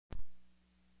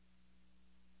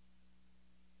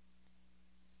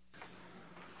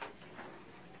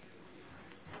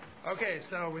Okay,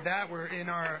 so with that, we're in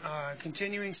our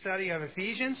continuing study of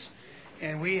Ephesians,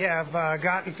 and we have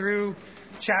gotten through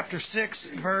chapter 6,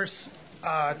 verse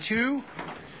 2,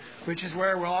 which is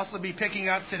where we'll also be picking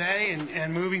up today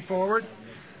and moving forward.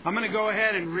 I'm going to go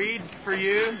ahead and read for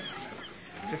you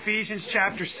Ephesians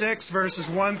chapter 6, verses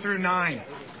 1 through 9.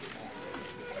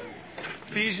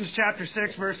 Ephesians chapter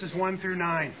 6, verses 1 through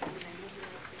 9.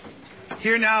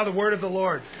 Hear now the word of the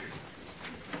Lord.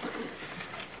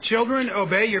 Children,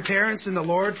 obey your parents in the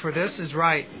Lord, for this is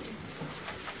right.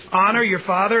 Honor your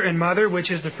father and mother, which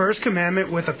is the first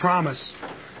commandment with a promise,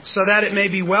 so that it may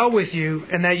be well with you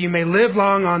and that you may live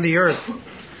long on the earth.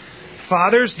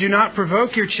 Fathers, do not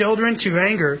provoke your children to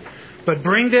anger, but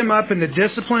bring them up in the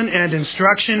discipline and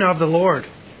instruction of the Lord.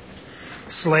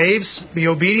 Slaves, be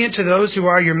obedient to those who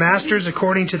are your masters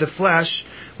according to the flesh,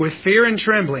 with fear and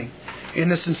trembling, in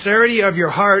the sincerity of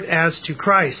your heart as to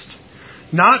Christ,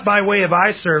 not by way of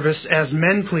eye service as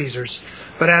men pleasers,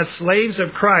 but as slaves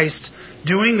of Christ,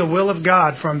 doing the will of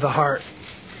God from the heart.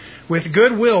 With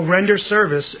good will render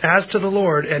service as to the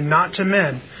Lord and not to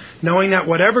men, knowing that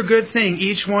whatever good thing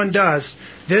each one does,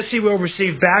 this he will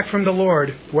receive back from the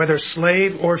Lord, whether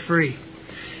slave or free.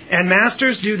 And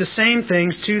masters, do the same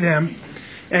things to them,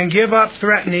 and give up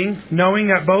threatening, knowing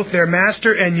that both their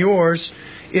master and yours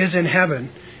is in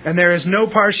heaven, and there is no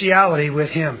partiality with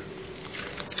him.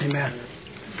 Amen.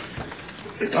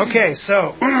 Okay,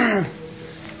 so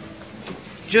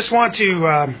just want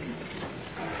to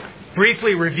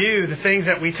briefly review the things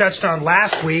that we touched on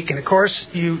last week. And of course,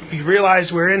 you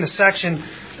realize we're in the section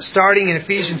starting in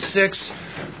Ephesians 6,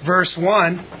 verse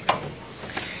 1.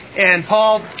 And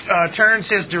Paul turns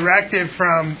his directive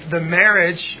from the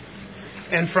marriage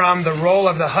and from the role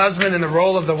of the husband and the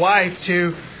role of the wife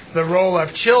to the role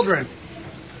of children.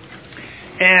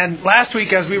 And last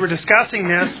week, as we were discussing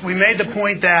this, we made the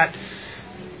point that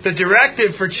the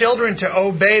directive for children to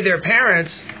obey their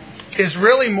parents is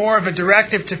really more of a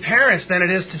directive to parents than it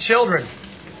is to children.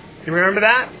 Do you remember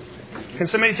that? Can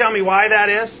somebody tell me why that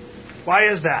is?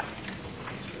 Why is that?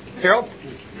 Harold?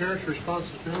 It's parents'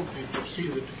 responsibility to see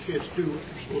that the kids do what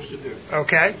they're supposed to do.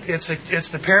 Okay. It's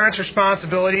the parents'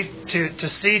 responsibility to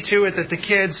see to it that the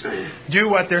kids do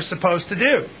what they're supposed to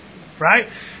do. Right?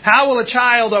 How will a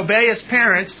child obey his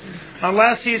parents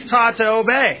unless he's taught to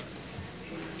obey?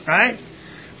 Right?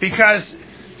 Because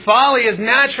folly is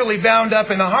naturally bound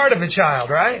up in the heart of a child,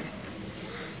 right?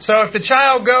 So if the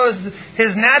child goes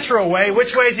his natural way,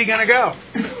 which way is he going to go?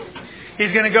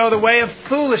 He's going to go the way of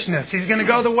foolishness. He's going to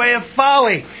go the way of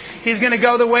folly. He's going to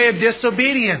go the way of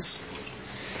disobedience.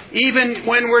 Even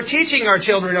when we're teaching our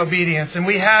children obedience, and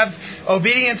we have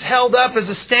obedience held up as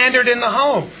a standard in the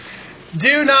home,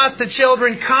 do not the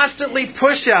children constantly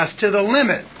push us to the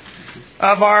limit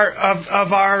of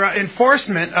our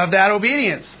enforcement of that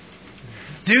obedience?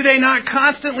 Do they not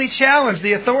constantly challenge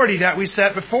the authority that we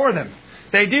set before them?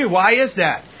 They do. Why is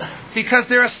that? Because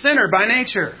they're a sinner by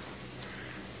nature.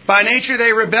 By nature,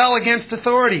 they rebel against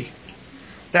authority.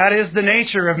 That is the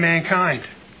nature of mankind.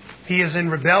 He is in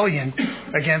rebellion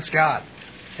against God.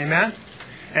 Amen?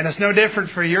 And it's no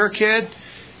different for your kid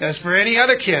as for any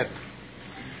other kid.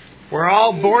 We're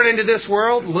all born into this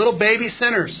world little baby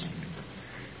sinners.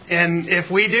 And if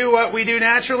we do what we do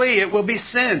naturally, it will be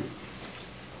sin.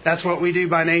 That's what we do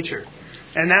by nature.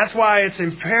 And that's why it's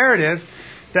imperative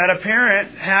that a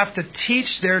parent have to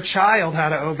teach their child how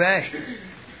to obey.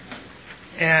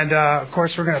 And, of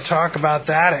course, we're going to talk about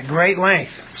that at great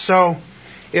length. So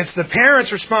it's the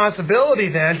parent's responsibility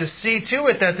then to see to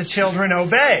it that the children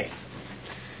obey.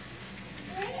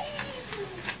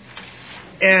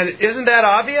 And isn't that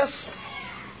obvious?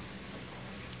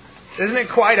 Isn't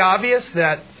it quite obvious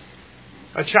that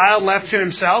a child left to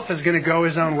himself is going to go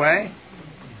his own way?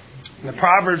 And the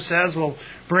proverb says, will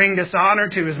bring dishonor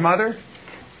to his mother.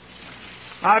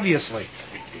 Obviously.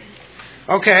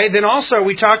 Okay, then also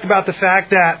we talked about the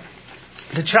fact that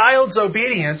the child's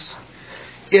obedience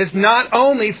is not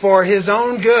only for his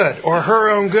own good or her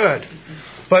own good,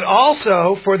 but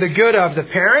also for the good of the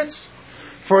parents,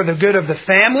 for the good of the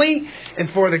family,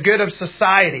 and for the good of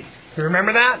society. You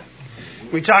remember that?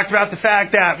 We talked about the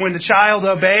fact that when the child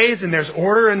obeys and there's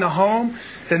order in the home,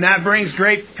 then that brings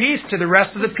great peace to the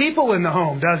rest of the people in the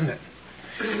home, doesn't it?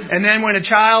 And then when a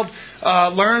child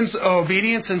learns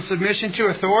obedience and submission to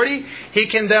authority, he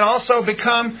can then also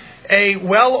become a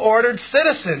well-ordered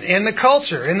citizen in the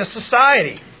culture, in the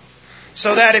society.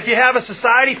 So that if you have a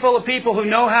society full of people who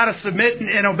know how to submit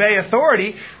and obey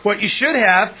authority, what you should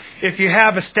have, if you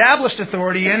have established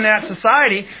authority in that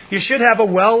society, you should have a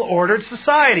well-ordered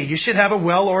society. You should have a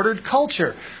well-ordered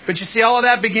culture. But you see, all of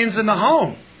that begins in the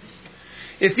home.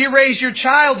 If you raise your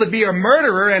child to be a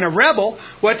murderer and a rebel,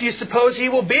 what do you suppose he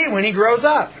will be when he grows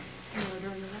up?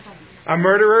 A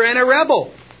murderer and a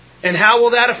rebel. And how will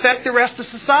that affect the rest of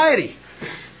society?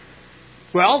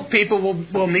 Well, people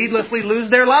will needlessly lose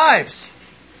their lives.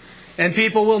 And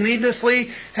people will needlessly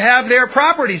have their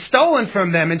property stolen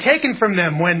from them and taken from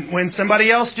them when somebody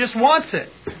else just wants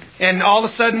it. And all of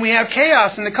a sudden we have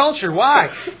chaos in the culture. Why?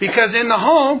 Because in the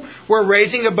home, we're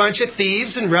raising a bunch of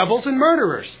thieves and rebels and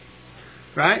murderers.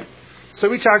 Right? So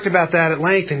we talked about that at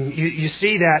length, and you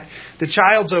see that the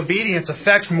child's obedience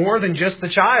affects more than just the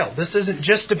child. This isn't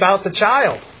just about the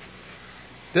child.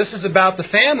 This is about the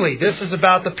family. This is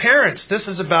about the parents. This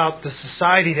is about the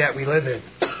society that we live in.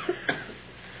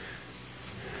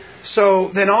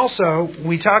 So then also,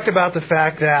 we talked about the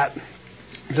fact that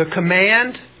the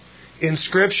command in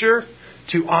Scripture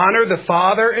to honor the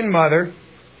father and mother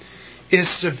is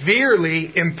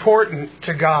severely important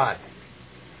to God.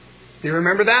 Do you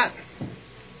remember that?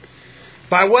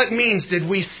 By what means did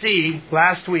we see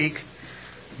last week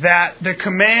that the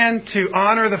command to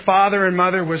honor the father and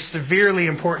mother was severely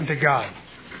important to God?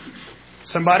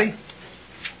 Somebody?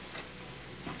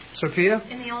 Sophia?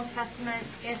 In the Old Testament,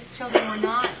 if children were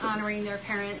not honoring their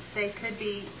parents, they could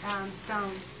be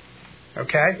stoned.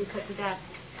 Okay. Be put to death.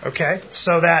 Okay.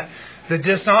 So that the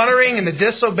dishonoring and the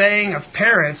disobeying of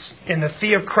parents in the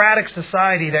theocratic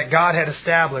society that God had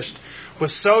established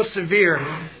was so severe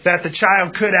that the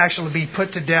child could actually be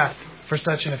put to death for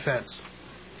such an offense.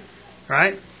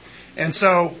 Right? And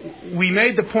so we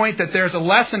made the point that there's a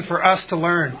lesson for us to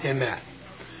learn in that.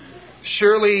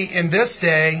 Surely in this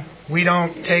day, we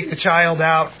don't take the child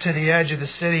out to the edge of the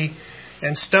city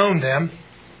and stone them.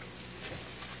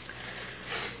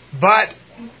 But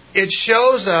it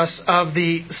shows us of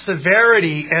the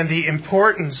severity and the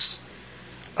importance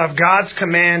of God's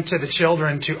command to the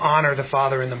children to honor the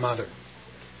father and the mother.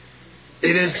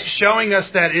 It is showing us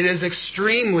that it is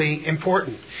extremely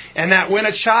important. And that when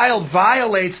a child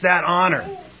violates that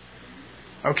honor,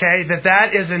 okay,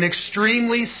 that is an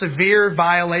extremely severe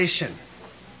violation.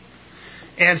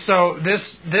 And so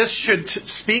this should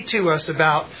speak to us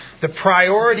about the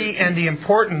priority and the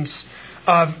importance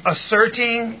of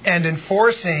asserting and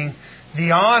enforcing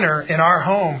the honor in our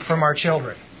home from our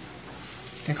children.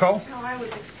 Nicole? No, I was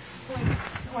explaining,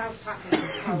 when I was talking to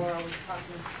Paula, I was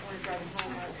driving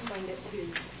home, I explained it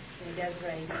to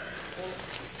Desiree.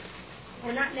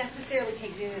 We're not necessarily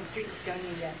taking you in the street stoning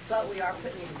you to death, but we are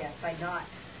putting you to death by not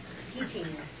teaching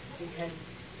you, because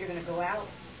you're going to go out,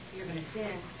 you're going to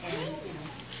sin, and,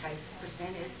 5%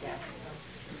 is death.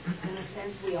 So, in a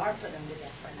sense, we are putting them to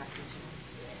death by not teaching them.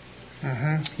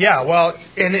 Mm-hmm. Yeah, well,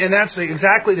 and that's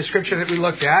exactly the scripture that we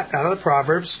looked at out of the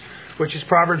Proverbs, which is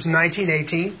Proverbs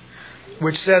 19:18,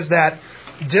 which says that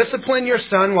discipline your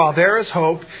son while there is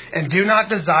hope, and do not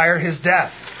desire his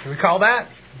death. You recall that?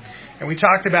 And we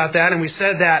talked about that, and we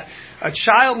said that a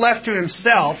child left to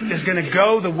himself is going to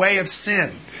go the way of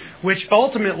sin, which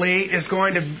ultimately is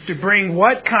going to bring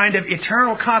what kind of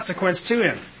eternal consequence to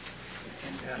him?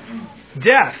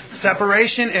 Death,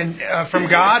 separation from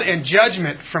God, and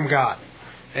judgment from God.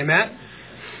 Amen?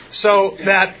 So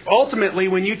that ultimately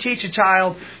when you teach a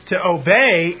child to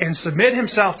obey and submit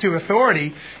himself to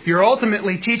authority, you're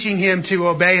ultimately teaching him to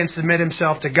obey and submit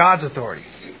himself to God's authority.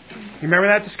 You remember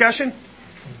that discussion?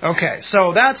 Okay,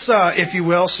 so that's, if you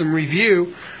will, some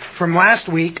review from last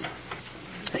week.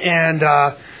 And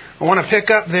I want to pick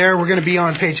up there. We're going to be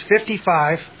on page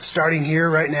 55, starting here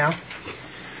right now.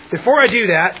 Before I do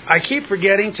that, I keep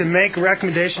forgetting to make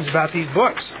recommendations about these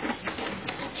books.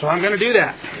 So I'm going to do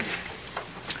that.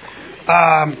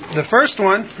 The first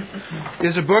one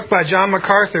is a book by John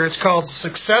MacArthur. It's called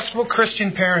Successful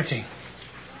Christian Parenting.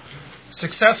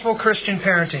 Successful Christian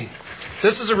Parenting.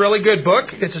 This is a really good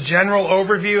book. It's a general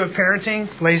overview of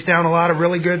parenting. Lays down a lot of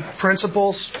really good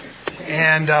principles.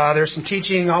 And there's some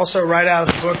teaching also right out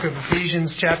of the book of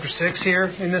Ephesians chapter 6 here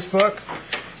in this book.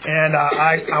 And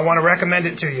I want to recommend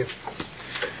it to you.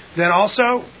 Then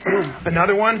also,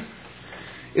 another one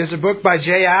is a book by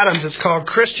Jay Adams. It's called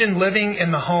Christian Living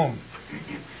in the Home.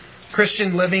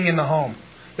 Christian Living in the Home.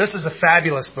 This is a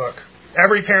fabulous book.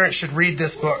 Every parent should read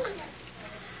this book.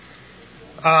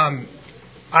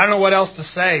 I don't know what else to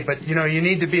say, but you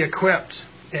need to be equipped.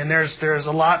 And there's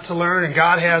a lot to learn, and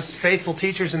God has faithful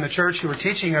teachers in the church who are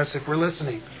teaching us if we're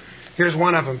listening. Here's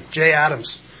one of them, Jay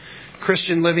Adams.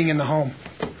 Christian Living in the Home.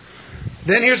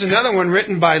 Then here's another one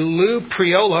written by Lou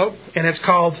Priolo, and it's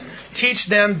called Teach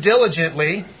Them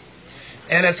Diligently,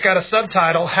 and it's got a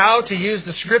subtitle, How to Use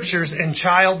the Scriptures in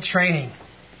Child Training.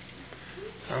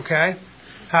 Okay?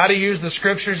 How to use the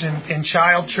Scriptures in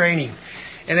child training.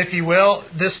 And if you will,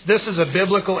 this is a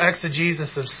biblical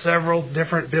exegesis of several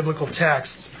different biblical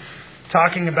texts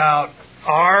talking about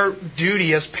our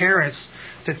duty as parents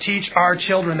to teach our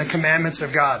children the commandments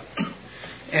of God.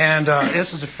 And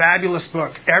this is a fabulous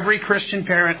book. Every Christian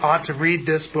parent ought to read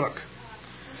this book.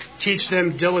 Teach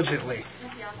them diligently.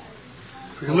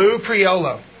 Lou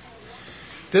Priolo.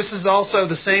 This is also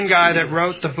the same guy that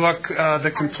wrote the book,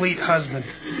 The Complete Husband.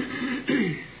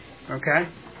 Okay?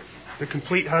 The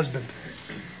Complete Husband.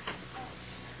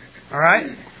 All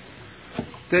right?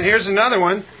 Then here's another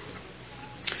one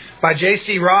by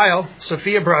J.C. Ryle.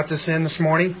 Sophia brought this in this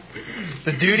morning.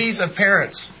 The Duties of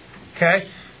Parents. Okay?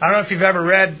 I don't know if you've ever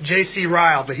read J.C.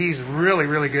 Ryle, but he's really,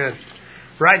 really good.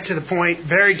 Right to the point,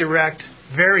 very direct,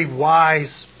 very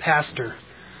wise pastor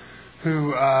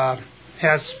who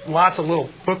has lots of little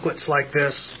booklets like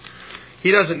this.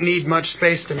 He doesn't need much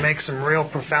space to make some real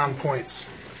profound points.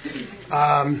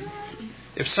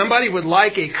 If somebody would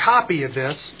like a copy of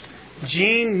this,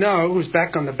 Gene No, who's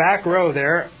back on the back row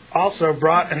there, also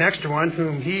brought an extra one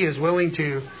whom he is willing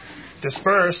to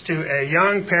disperse to a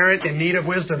young parent in need of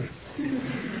wisdom.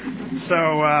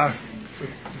 So,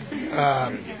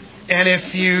 and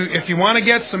if you want to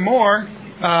get some more,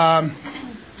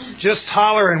 just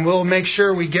holler and we'll make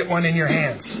sure we get one in your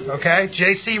hands. Okay?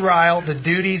 J.C. Ryle, The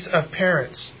Duties of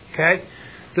Parents. Okay?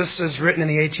 This is written in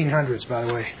the 1800s, by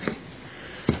the way.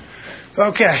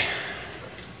 Okay.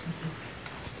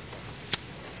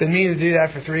 Been meaning to do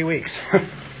that for 3 weeks.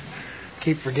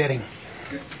 Keep forgetting.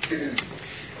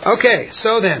 Okay,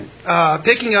 so then,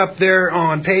 picking up there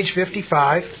on page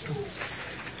 55,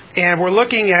 and we're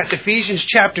looking at Ephesians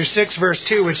chapter 6, verse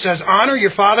 2, which says, "Honor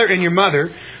your father and your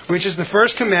mother, which is the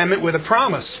first commandment with a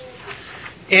promise."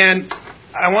 And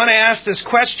I want to ask this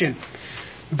question.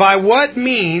 By what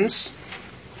means,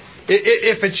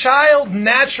 if a child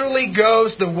naturally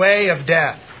goes the way of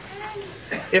death,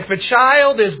 if a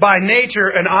child is by nature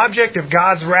an object of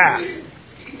God's wrath,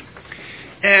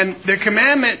 and the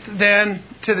commandment then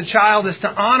to the child is to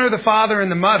honor the father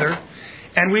and the mother,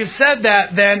 and we've said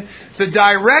that then the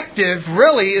directive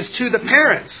really is to the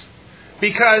parents.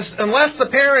 Because unless the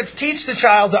parents teach the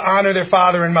child to honor their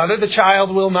father and mother, the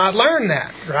child will not learn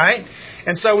that, right?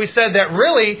 And so we said that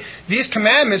really these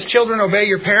commandments, children obey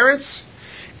your parents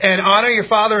and honor your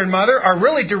father and mother, are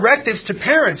really directives to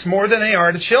parents more than they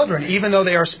are to children, even though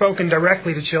they are spoken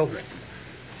directly to children.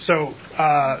 So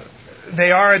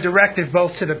they are a directive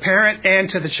both to the parent and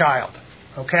to the child.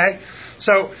 Okay?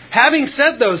 So having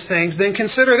said those things, then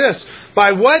consider this.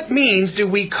 By what means do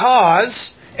we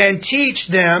cause and teach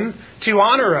them to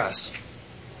honor us?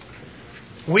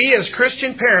 We as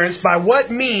Christian parents, by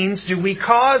what means do we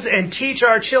cause and teach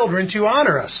our children to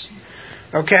honor us?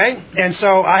 Okay? And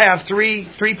so I have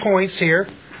three points here.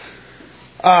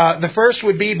 The first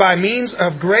would be by means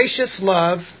of gracious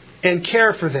love and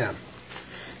care for them.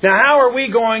 Now, how are we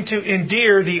going to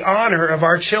endear the honor of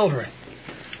our children?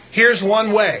 Here's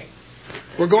one way.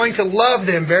 We're going to love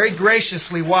them very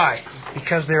graciously. Why?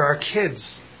 Because they're our kids.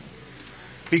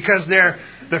 Because they're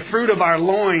the fruit of our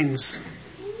loins.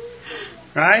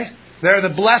 Right? They're the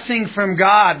blessing from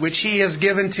God which He has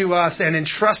given to us and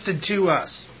entrusted to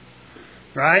us.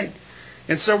 Right?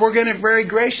 And so we're going to very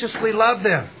graciously love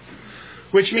them.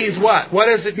 Which means what? What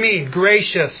does it mean?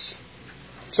 Gracious.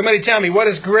 Somebody tell me, what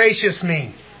does gracious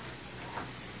mean?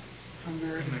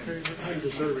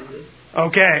 Undeserving.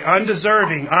 Okay,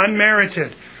 undeserving,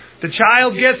 unmerited. The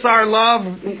child gets our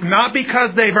love not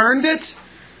because they've earned it.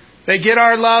 They get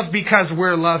our love because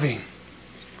we're loving.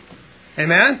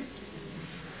 Amen?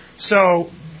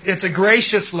 So, it's a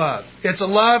gracious love. It's a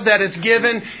love that is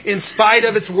given in spite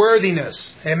of its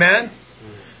worthiness. Amen?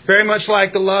 Very much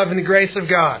like the love and the grace of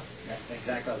God. That's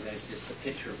exactly. It's just a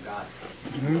picture of God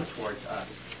towards us.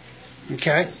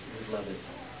 Okay. His love is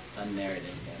unmerited,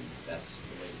 and that's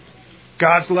the way.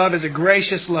 God's love is a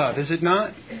gracious love, is it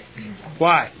not?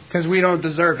 Why? Because we don't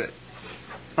deserve it.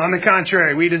 On the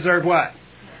contrary, we deserve what?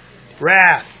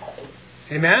 Wrath.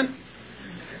 Amen?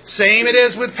 Same it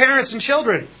is with parents and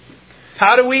children.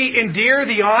 How do we endear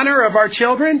the honor of our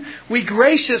children? We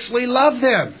graciously love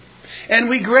them. And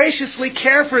we graciously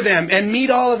care for them and meet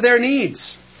all of their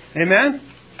needs. Amen?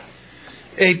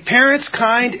 A parent's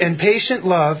kind and patient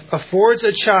love affords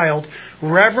a child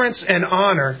reverence and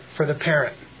honor for the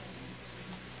parent.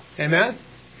 Amen?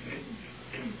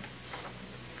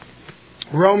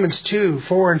 Romans 2,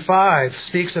 4 and 5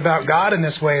 speaks about God in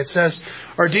this way. It says,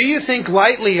 "Or do you think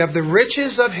lightly of the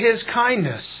riches of His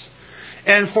kindness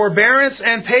and forbearance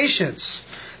and patience,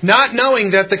 not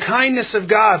knowing that the kindness of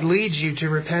God leads you to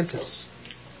repentance?"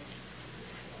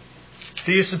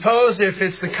 Do you suppose if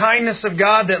it's the kindness of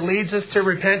God that leads us to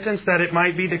repentance, that it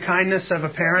might be the kindness of a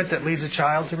parent that leads a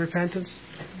child to repentance?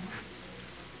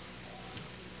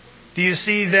 Do you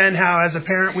see then how as a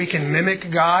parent we can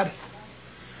mimic God?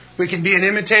 We can be an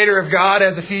imitator of God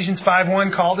as Ephesians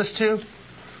 5:1 called us to?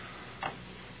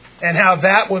 And how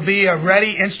that will be a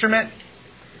ready instrument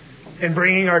in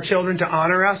bringing our children to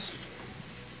honor us?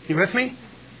 You with me?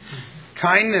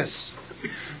 Kindness,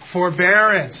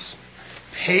 forbearance,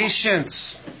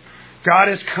 patience. God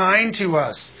is kind to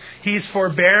us. He's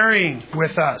forbearing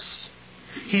with us.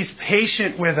 He's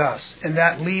patient with us. And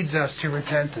that leads us to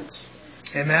repentance.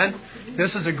 Amen?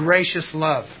 This is a gracious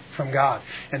love from God.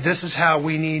 And this is how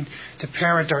we need to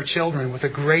parent our children, with a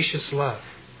gracious love.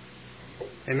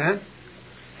 Amen?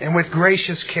 And with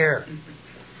gracious care.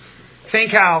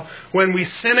 Think how when we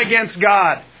sin against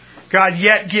God, God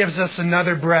yet gives us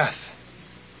another breath.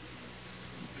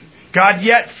 God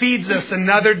yet feeds us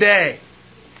another day.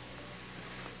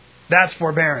 That's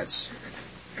forbearance.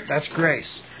 That's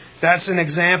grace. That's an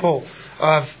example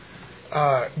of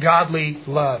godly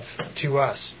love to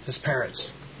us as parents.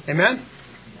 Amen?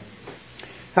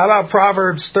 How about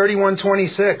Proverbs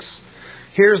 31:26?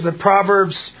 Here's the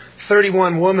Proverbs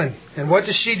 31 woman. And what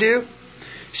does she do?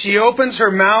 She opens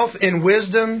her mouth in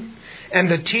wisdom,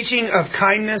 and the teaching of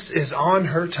kindness is on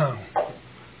her tongue.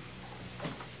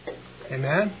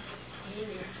 Amen?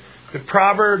 The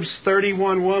Proverbs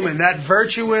 31 woman, that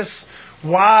virtuous,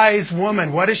 wise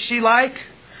woman, what is she like?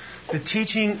 The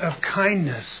teaching of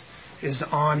kindness is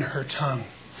on her tongue.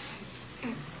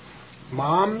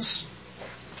 Moms,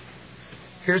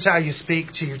 here's how you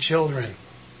speak to your children.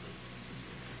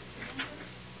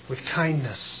 With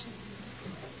kindness.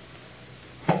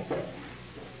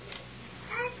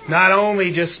 Not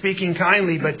only just speaking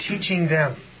kindly, but teaching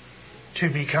them to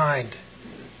be kind.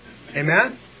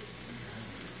 Amen?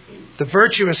 The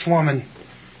virtuous woman,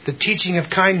 the teaching of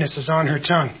kindness is on her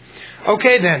tongue.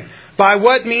 Okay then, by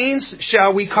what means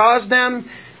shall we cause them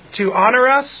to honor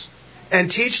us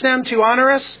and teach them to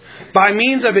honor us? By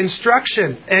means of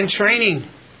instruction and training.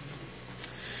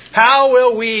 How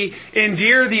will we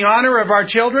endear the honor of our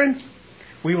children?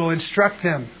 We will instruct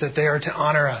them that they are to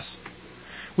honor us.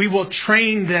 We will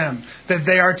train them that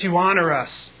they are to honor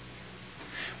us.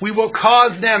 We will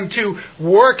cause them to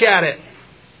work at it.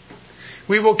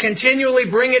 We will continually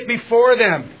bring it before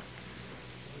them.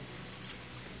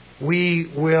 We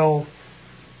will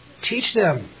teach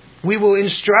them. We will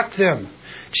instruct them.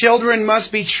 Children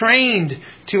must be trained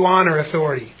to honor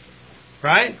authority.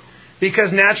 Right?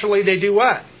 Because naturally they do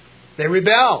what? They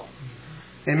rebel.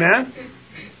 Amen?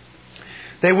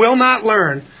 They will not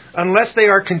learn unless they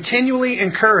are continually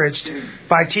encouraged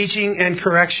by teaching and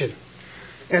correction.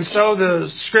 And so the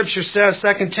Scripture says,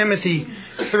 2 Timothy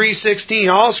 3:16,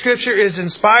 all Scripture is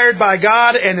inspired by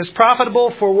God and is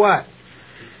profitable for what?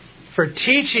 For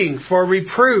teaching, for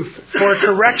reproof, for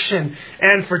correction,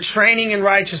 and for training in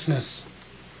righteousness.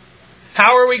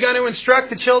 How are we going to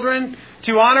instruct the children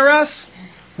to honor us?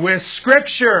 With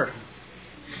Scripture.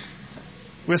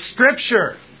 With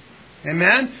Scripture.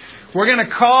 Amen? We're going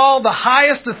to call the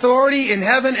highest authority in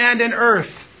heaven and in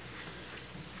earth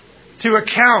to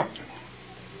account.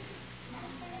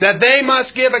 That they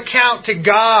must give account to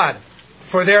God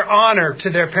for their honor to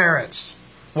their parents.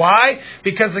 Why?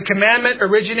 Because the commandment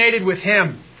originated with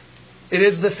Him. It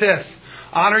is the fifth.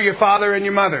 Honor your father and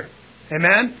your mother.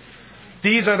 Amen?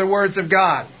 These are the words of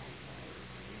God.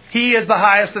 He is the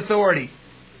highest authority.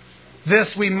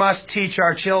 This we must teach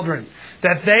our children.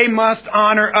 That they must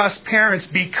honor us parents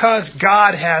because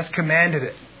God has commanded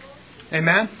it.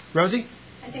 Amen? Rosie?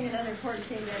 I think another important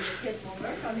thing that the kids will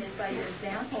learn from is by your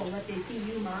example, what they see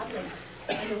you modeling,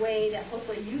 and the way that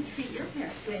hopefully you treat your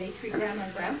parents, the way they treat grandma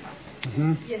and grandpa.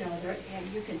 Mm-hmm. You know,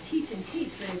 and you can teach and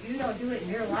teach, but if you don't do it in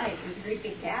your life, there's a great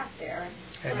big gap there.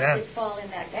 Amen. Kids fall in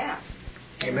that gap.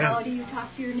 And Amen. how do you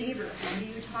talk to your neighbor? How do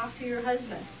you talk to your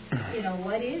husband? You know,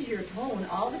 what is your tone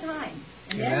all the time?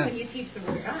 And then Amen. when you teach the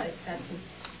Word of God, it's got some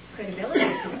credibility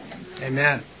to it.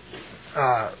 Amen.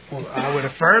 Well, I would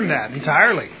affirm that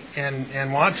entirely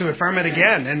and want to affirm it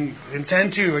again and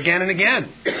intend to again and again.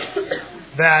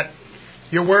 That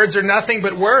your words are nothing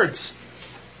but words.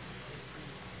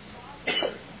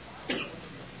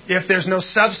 If there's no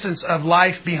substance of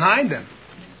life behind them.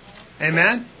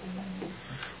 Amen?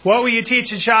 What will you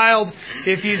teach a child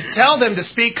if you tell them to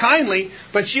speak kindly,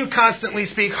 but you constantly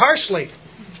speak harshly?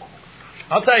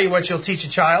 I'll tell you what you'll teach a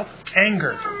child.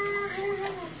 Anger.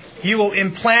 You will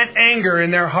implant anger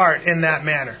in their heart in that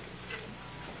manner.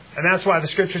 And that's why the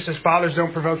Scripture says, fathers,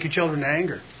 don't provoke your children to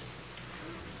anger.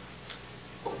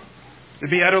 They'd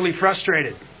be utterly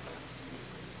frustrated.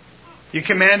 You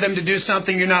command them to do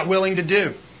something you're not willing to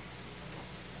do.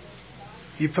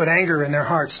 You put anger in their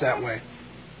hearts that way.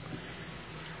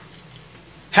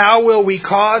 How will we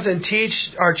cause and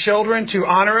teach our children to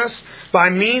honor us? By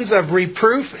means of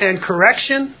reproof and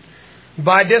correction,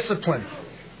 by discipline.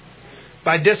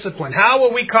 By discipline. How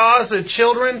will we cause the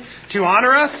children to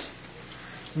honor us?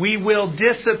 We will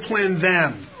discipline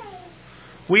them.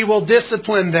 We will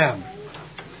discipline them.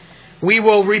 We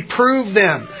will reprove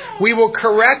them. We will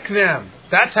correct them.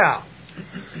 That's how.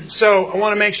 So I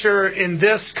want to make sure in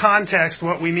this context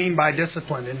what we mean by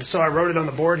discipline. And so I wrote it on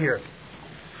the board here.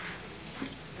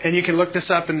 And you can look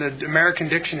this up in the American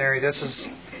Dictionary. This is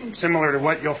similar to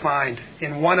what you'll find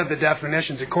in one of the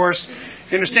definitions. Of course,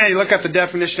 you understand, you look up the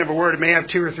definition of a word, it may have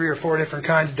 2 or 3 or 4 different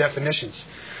kinds of definitions.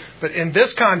 But in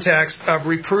this context of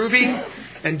reproving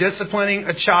and disciplining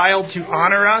a child to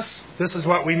honor us, this is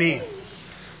what we mean.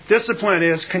 Discipline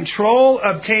is control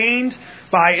obtained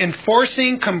by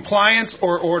enforcing compliance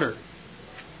or order.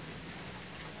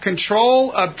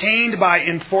 Control obtained by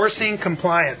enforcing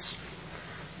compliance.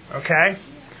 Okay?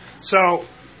 So,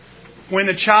 when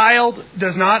the child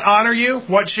does not honor you,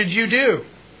 what should you do?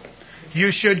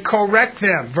 You should correct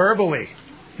them verbally.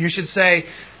 You should say,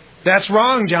 "That's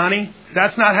wrong, Johnny.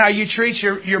 That's not how you treat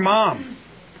your mom."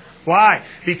 Why?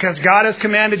 Because God has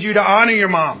commanded you to honor your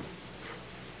mom.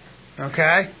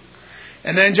 Okay?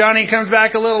 And then Johnny comes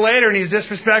back a little later and he's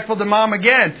disrespectful to mom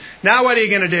again. Now what are you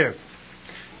going to do?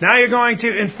 Now you're going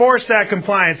to enforce that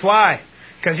compliance. Why?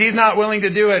 Because he's not willing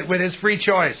to do it with his free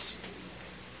choice.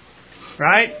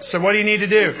 Right? So what do you need to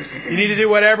do? You need to do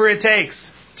whatever it takes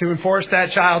to enforce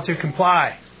that child to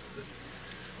comply.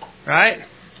 Right?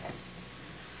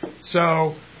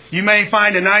 So you may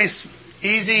find a nice,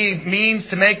 easy means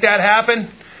to make that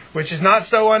happen, which is not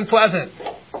so unpleasant.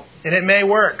 And it may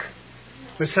work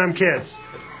with some kids.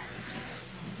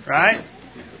 Right?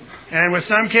 And with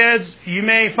some kids, you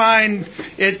may find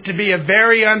it to be a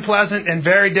very unpleasant and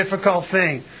very difficult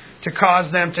thing to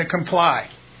cause them to comply.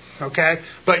 Okay?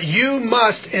 But you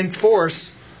must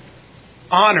enforce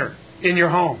honor in your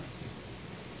home.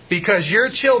 Because your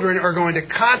children are going to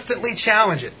constantly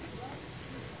challenge it.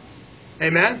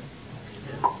 Amen?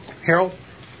 Harold?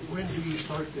 When do you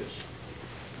start this?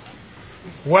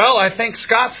 Well, I think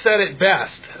Scott said it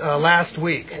best last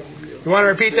week. You want to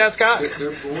repeat that, Scott?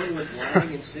 They're born with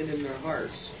lying and sin in their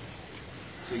hearts.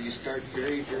 So you start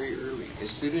very, very early. As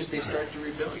soon as they start to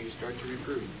rebel, you start to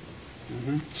reprove.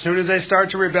 Mm-hmm. As soon as they start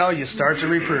to rebel, you start to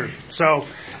reprove. So,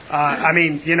 that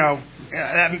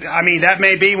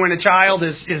may be when a child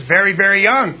is very, very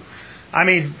young.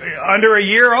 Under a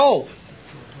year old.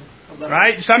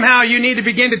 Right? Somehow you need to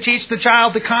begin to teach the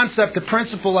child the concept, the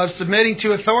principle of submitting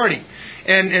to authority.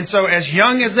 And so as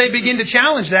young as they begin to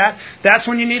challenge that, that's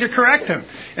when you need to correct them.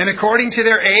 And according to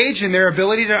their age and their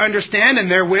ability to understand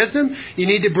and their wisdom, you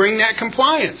need to bring that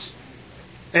compliance.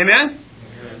 Amen?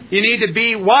 You need to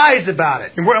be wise about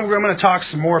it. And we're going to talk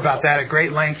some more about that at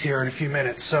great length here in a few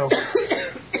minutes. So,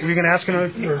 are you going to ask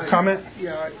another comment?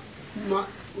 Yeah.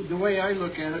 The way I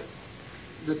look at it,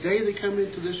 the day they come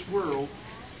into this world,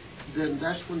 then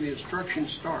that's when the instructions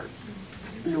start.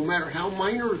 No matter how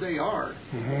minor they are,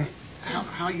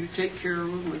 how you take care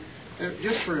of them.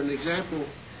 Just for an example,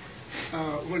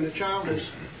 when a child has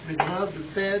been loved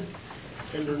and fed,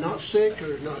 and they're not sick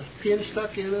or not pin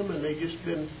stuck in them, and they've just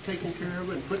been taken care of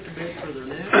and put to bed for their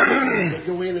nap, they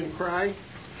go in and cry,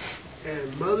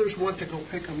 and mothers want to go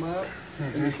pick them up,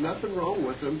 and there's nothing wrong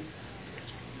with them.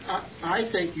 I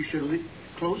think you should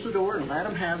close the door and let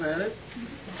them have at it,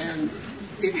 and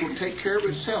it will take care of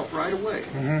itself right away.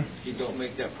 You don't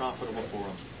make that profitable for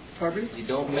them. Pardon me? You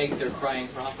don't make their crying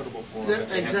profitable for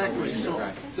them. Exactly. So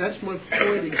that's my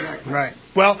point exactly. Right.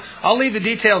 Well, I'll leave the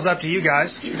details up to you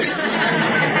guys.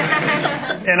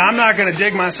 And I'm not going to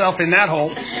dig myself in that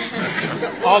hole.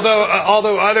 Although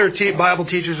other Bible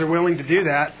teachers are willing to do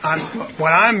that,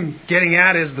 what I'm getting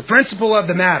at is the principle of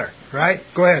the matter. Right?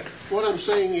 Go ahead. What I'm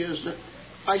saying is that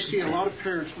I see a lot of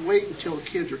parents wait until the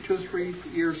kids are 2 or 3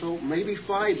 years old, maybe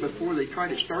 5, before they try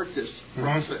to start this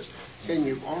process. And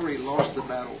you've already lost the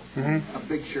battle, a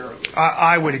big share of it.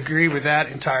 I would agree with that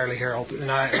entirely, Harold.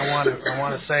 And I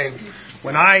want to say,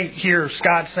 when I hear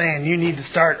Scott saying you need to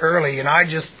start early, and I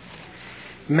just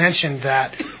mentioned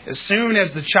that as soon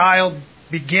as the child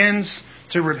begins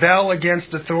to rebel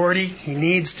against authority, he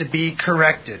needs to be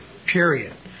corrected,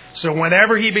 period. So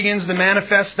whenever he begins to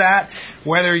manifest that,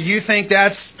 whether you think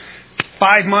that's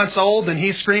 5 months old and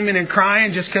he's screaming and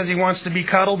crying just because he wants to be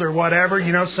cuddled or whatever,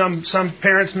 some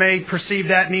parents may perceive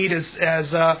that need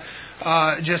as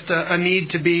just a need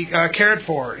to be cared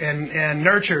for and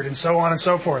nurtured and so on and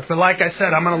so forth. But like I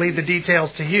said, I'm going to leave the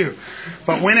details to you.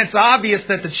 But when it's obvious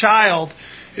that the child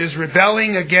is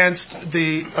rebelling against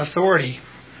the authority,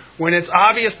 when it's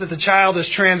obvious that the child is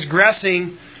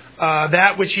transgressing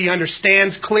that which he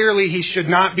understands clearly he should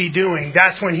not be doing,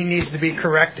 that's when he needs to be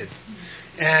corrected.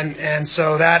 And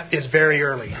so that is very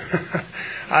early.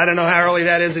 I don't know how early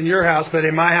that is in your house, but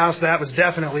in my house that was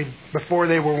definitely before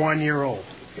they were 1 year old.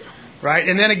 Right?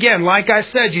 And then again, like I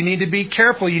said, you need to be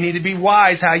careful. You need to be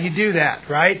wise how you do that.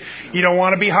 Right? You don't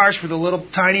want to be harsh with a little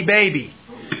tiny baby.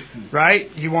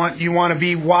 Right? You want to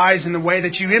be wise in the way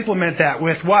that you implement that.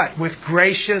 With what? With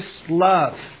gracious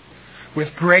love.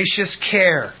 With gracious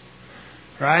care.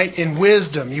 Right? In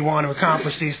wisdom, you want to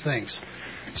accomplish these things.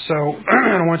 So, I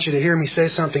don't want you to hear me say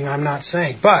something I'm not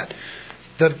saying. But,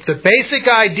 the basic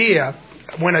idea,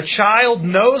 when a child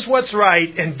knows what's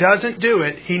right and doesn't do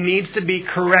it, he needs to be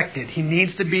corrected. He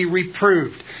needs to be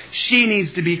reproved. She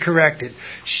needs to be corrected.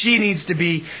 She needs to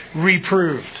be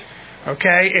reproved.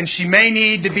 Okay? And she may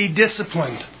need to be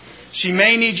disciplined. She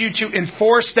may need you to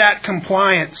enforce that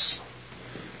compliance.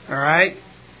 All right?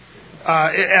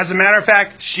 As a matter of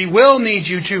fact, she will need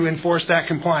you to enforce that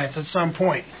compliance at some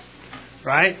point.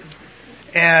 Right?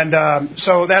 And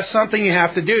so that's something you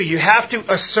have to do. You have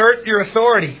to assert your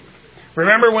authority.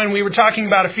 Remember when we were talking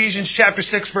about Ephesians chapter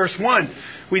 6, verse 1,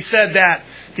 we said that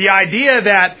the idea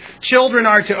that children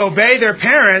are to obey their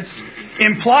parents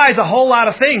implies a whole lot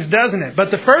of things, doesn't it? But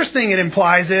the first thing it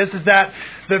implies is that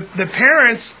the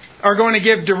parents are going to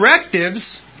give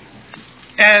directives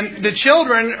and the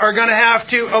children are going to have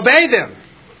to obey them.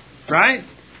 Right?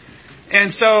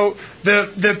 And so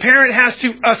the parent has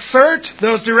to assert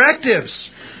those directives.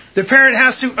 The parent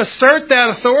has to assert that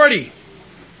authority.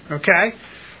 Okay?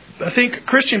 I think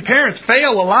Christian parents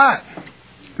fail a lot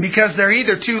because they're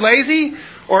either too lazy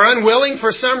or unwilling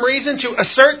for some reason to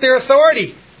assert their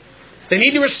authority. They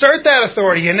need to assert that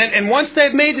authority. And once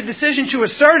they've made the decision to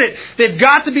assert it, they've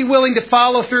got to be willing to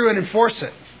follow through and enforce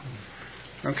it.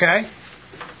 Okay?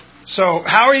 So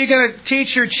how are you going to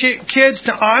teach your kids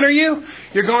to honor you?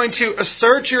 You're going to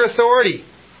assert your authority.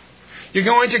 You're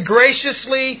going to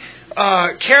graciously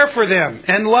care for them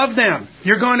and love them.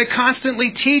 You're going to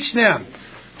constantly teach them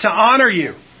to honor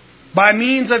you by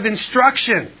means of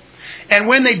instruction. And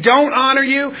when they don't honor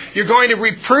you, you're going to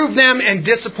reprove them and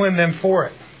discipline them for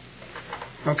it.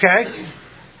 Okay?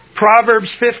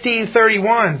 Proverbs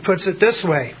 15:31 puts it this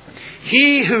way.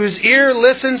 He whose ear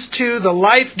listens to the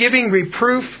life-giving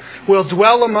reproof will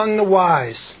dwell among the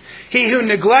wise. He who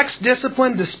neglects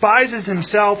discipline despises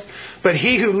himself, but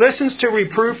he who listens to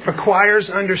reproof acquires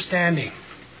understanding.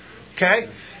 Okay?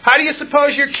 How do you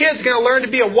suppose your kid's going to learn to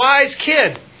be a wise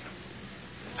kid?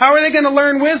 How are they going to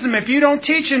learn wisdom if you don't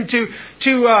teach them to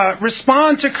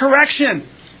respond to correction?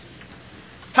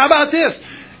 How about this?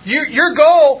 Your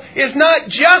goal is not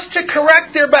just to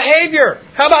correct their behavior.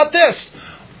 How about this?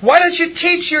 Why don't you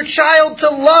teach your child to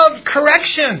love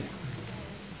correction?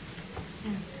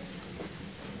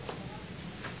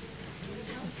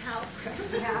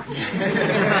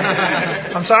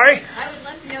 I'm sorry? I would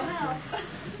love to know how.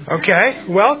 Okay.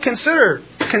 Well, consider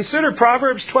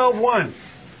Proverbs 12:1.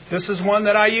 This is one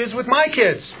that I use with my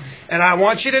kids. And I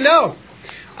want you to know,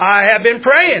 I have been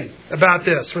praying about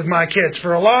this with my kids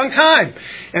for a long time.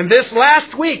 And this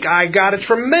last week, I got a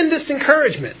tremendous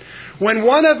encouragement when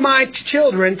one of my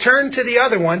children turned to the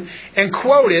other one and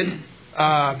quoted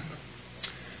a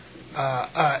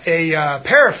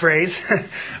paraphrase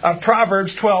of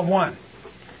Proverbs 12:1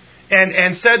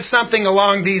 and said something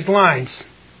along these lines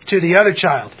to the other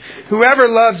child. Whoever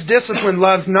loves discipline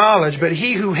loves knowledge, but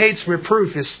he who hates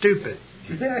reproof is stupid.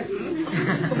 And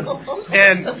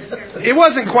it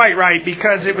wasn't quite right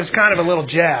because it was kind of a little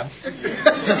jab. But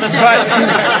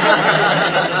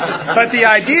the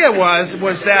idea was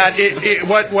that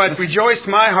what rejoiced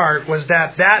my heart was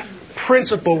that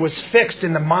principle was fixed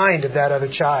in the mind of that other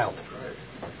child.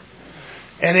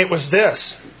 And it was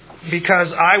this,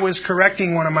 because I was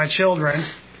correcting one of my children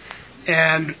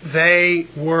and they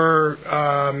were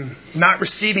not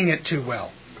receiving it too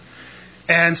well.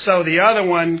 And so the other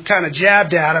one kind of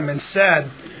jabbed at him and said,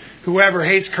 whoever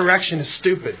hates correction is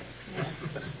stupid.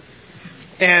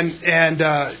 And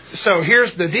so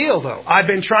here's the deal, though. I've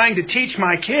been trying to teach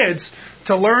my kids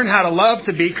to learn how to love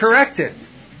to be corrected.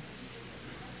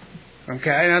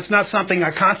 Okay, and that's not something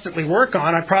I constantly work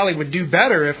on. I probably would do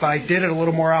better if I did it a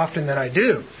little more often than I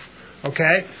do.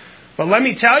 Okay, but let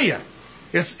me tell you,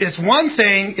 it's one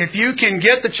thing if you can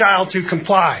get the child to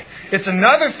comply. It's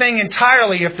another thing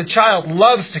entirely if the child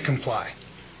loves to comply.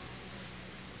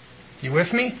 You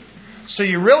with me? So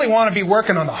you really want to be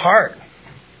working on the heart.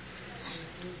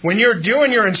 when you're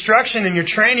doing your instruction and your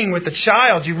training with the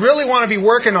child, you really want to be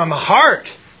working on the heart.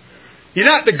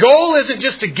 The goal isn't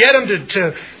just to get them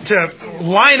to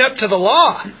line up to the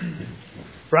law,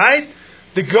 right?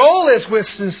 The goal is with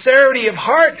sincerity of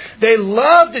heart, they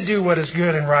love to do what is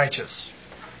good and righteous.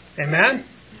 Amen?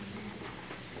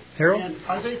 Harold? And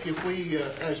I think if we,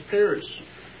 as parents,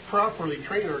 properly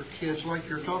train our kids like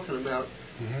you're talking about,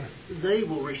 they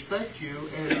will respect you,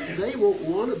 and they won't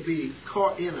want to be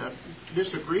caught in a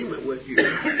disagreement with you.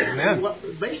 Amen.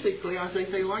 Basically, I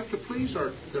think they like to please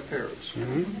the parents.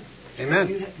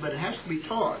 Amen. But it has to be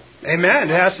taught. Amen.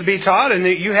 It has to be taught, and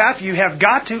you have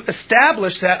got to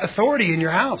establish that authority in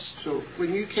your house. So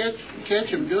when you catch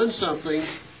them doing something,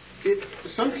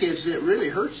 some kids, it really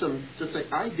hurts them to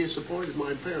think, I disappointed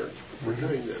my parents for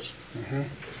doing this.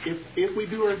 If we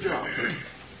do our job,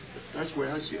 that's the way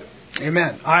I see it.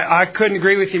 Amen. I couldn't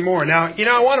agree with you more. Now,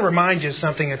 I want to remind you of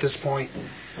something at this point,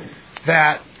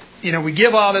 that we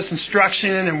give all this instruction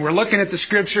and we're looking at the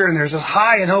Scripture and there's a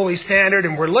high and holy standard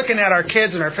and we're looking at our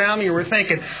kids and our family and we're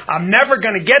thinking, I'm never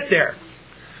going to get there.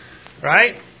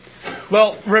 Right?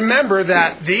 Well, remember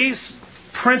that these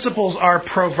principles are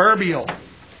proverbial.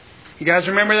 You guys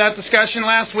remember that discussion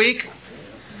last week?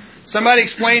 Somebody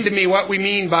explained to me what we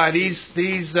mean by these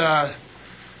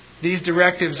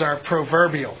directives are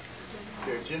proverbial.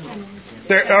 They're general.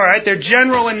 They're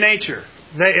general in nature.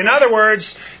 In other words,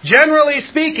 generally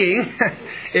speaking,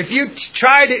 if you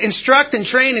try to instruct and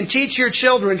train and teach your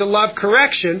children to love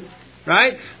correction,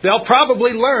 right, they'll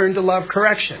probably learn to love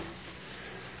correction.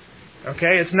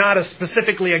 Okay, it's not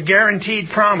specifically a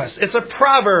guaranteed promise. It's a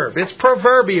proverb. It's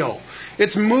proverbial.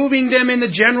 It's moving them in the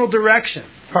general direction.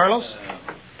 Carlos?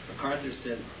 MacArthur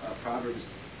says Proverbs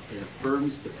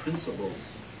affirms the principles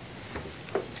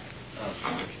of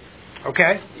correction.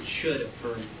 Okay. It should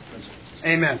affirm the principles.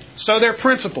 Amen. So they're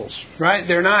principles, right?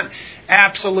 They're not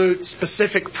absolute,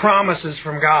 specific promises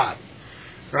from God,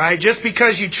 right? Just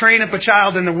because you train up a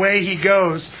child in the way he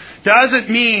goes doesn't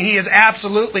mean he is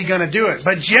absolutely going to do it.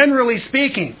 But generally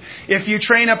speaking, if you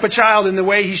train up a child in the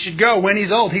way he should go, when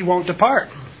he's old, he won't depart.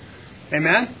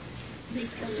 Amen?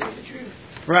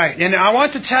 Right. And I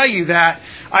want to tell you that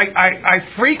I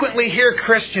frequently hear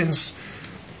Christians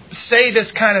say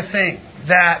this kind of thing,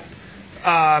 that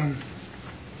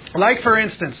like, for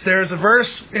instance, there's a verse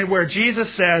where Jesus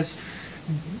says,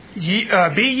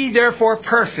 be ye therefore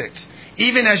perfect,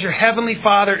 even as your heavenly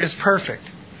Father is perfect.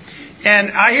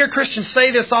 And I hear Christians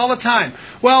say this all the time.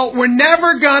 Well, we're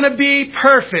never going to be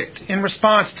perfect in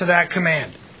response to that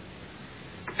command.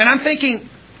 And I'm thinking,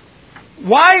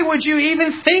 why would you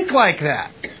even think like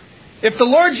that? If the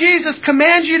Lord Jesus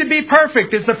commands you to be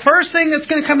perfect, is the first thing that's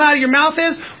going to come out of your mouth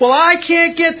is, well, I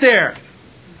can't get there.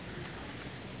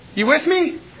 You with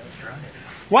me?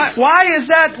 Why is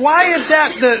that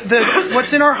the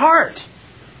what's in our heart?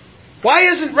 Why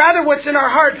isn't rather what's in our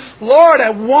heart, Lord,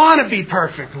 I want to be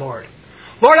perfect, Lord.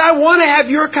 Lord, I want to have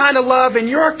your kind of love and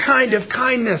your kind of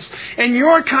kindness and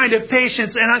your kind of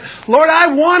patience. And Lord, I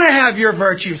want to have your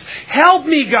virtues. Help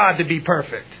me, God, to be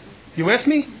perfect. You with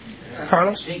me?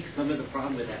 Carlos? I think some of the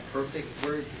problem with that perfect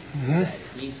word is that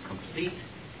it means complete.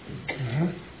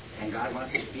 And God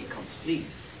wants us to be complete.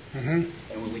 And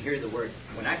when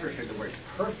when I first heard the word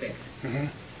perfect, I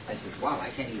said, wow, I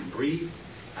can't even breathe.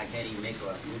 I can't even make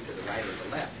a move to the right or the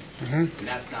left. And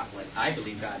that's not what I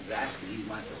believe God's asking. He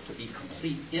wants us to be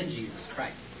complete in Jesus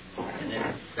Christ. And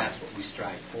then that's what we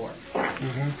strive for.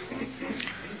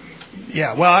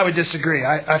 Yeah, well, I would disagree.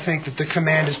 I think that the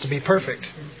command is to be perfect.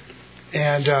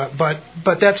 And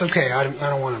but that's okay. I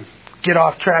don't want to get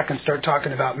off track and start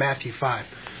talking about Matthew 5.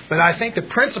 But I think the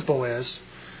principle is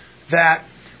that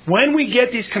when we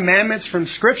get these commandments from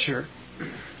Scripture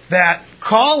that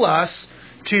call us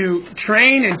to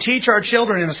train and teach our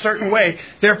children in a certain way,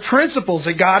 they're principles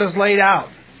that God has laid out.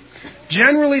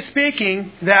 Generally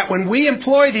speaking, that when we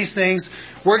employ these things,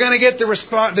 we're going to get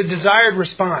the desired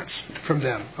response from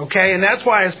them. Okay? And that's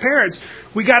why as parents,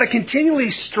 we got to continually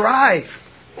strive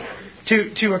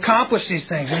to accomplish these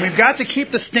things. And we've got to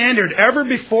keep the standard ever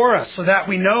before us so that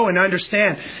we know and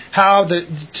understand how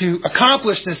to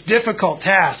accomplish this difficult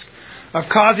task of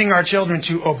causing our children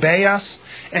to obey us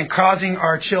and causing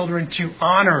our children to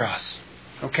honor us.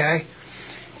 Okay?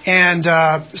 And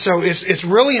so it's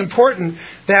really important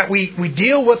that we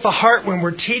deal with the heart when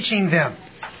we're teaching them.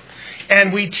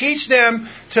 And we teach them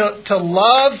to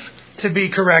love to be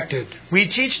corrected. We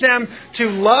teach them to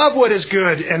love what is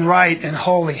good and right and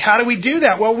holy. How do we do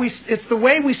that? Well, it's the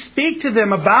way we speak to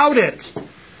them about it.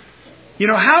 You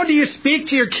know, how do you speak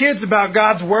to your kids about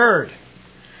God's Word?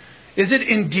 Is it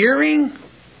endearing?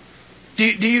 Do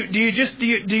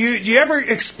you ever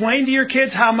explain to your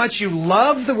kids how much you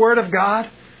love the Word of God?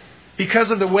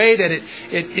 Because of the way that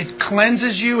it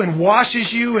cleanses you and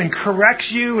washes you and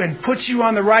corrects you and puts you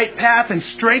on the right path and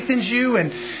strengthens you.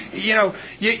 And,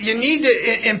 you need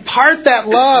to impart that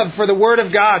love for the Word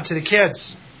of God to the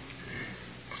kids.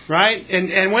 Right?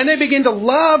 And when they begin to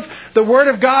love the Word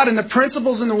of God and the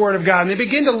principles in the Word of God, and they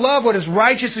begin to love what is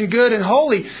righteous and good and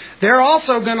holy, they're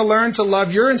also going to learn to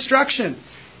love your instruction.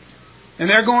 And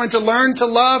they're going to learn to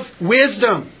love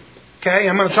wisdom. Okay?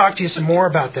 I'm going to talk to you some more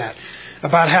about that.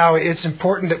 About how it's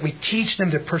important that we teach them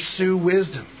to pursue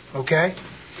wisdom. Okay?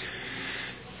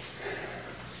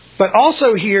 But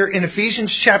also here in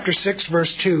Ephesians chapter 6,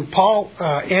 verse 2, Paul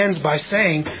ends by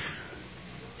saying,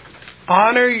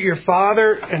 honor your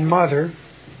father and mother,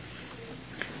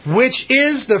 which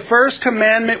is the first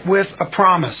commandment with a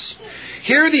promise.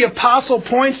 Here the apostle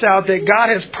points out that God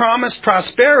has promised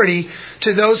prosperity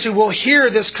to those who will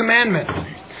hear this commandment.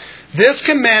 This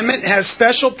commandment has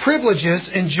special privileges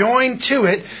enjoined to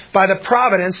it by the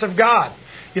providence of God.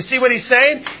 You see what he's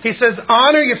saying? He says,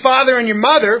 honor your father and your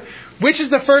mother, which is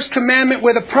the first commandment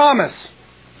with a promise.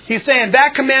 He's saying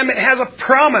that commandment has a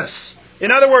promise.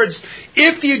 In other words,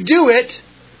 if you do it,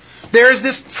 there's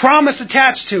this promise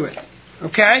attached to it.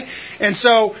 Okay? And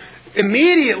so,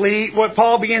 immediately, what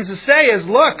Paul begins to say is,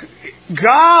 look,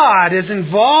 God is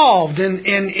involved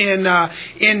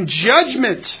in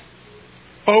judgment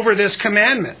over this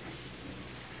commandment.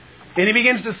 And he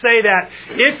begins to say that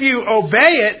if you obey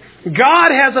it,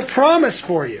 God has a promise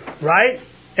for you, right?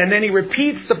 And then he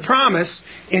repeats the promise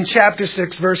in chapter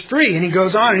 6, verse 3. And he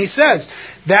goes on and he says,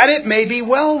 that it may be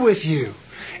well with you,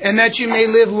 and that you may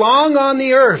live long on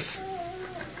the earth.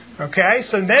 Okay?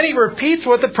 So then he repeats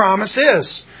what the promise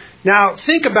is. Now,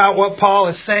 think about what Paul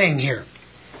is saying here.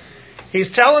 He's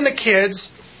telling the kids,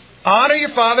 honor your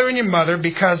father and your mother,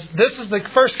 because this is the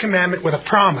first commandment with a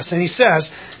promise. And he says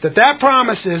that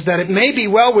promise is that it may be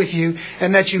well with you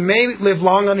and that you may live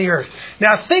long on the earth.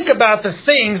 Now think about the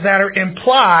things that are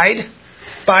implied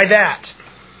by that.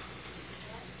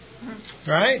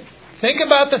 Right? Think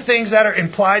about the things that are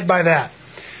implied by that.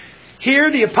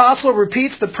 Here the apostle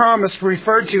repeats the promise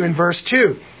referred to in verse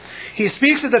 2. He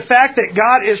speaks of the fact that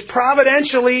God is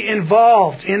providentially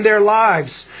involved in their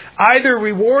lives, either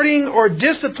rewarding or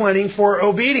disciplining for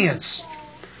obedience.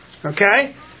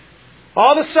 Okay?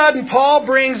 All of a sudden, Paul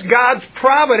brings God's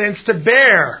providence to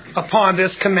bear upon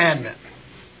this commandment.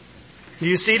 Do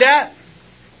you see that?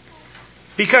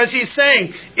 Because he's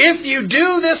saying, if you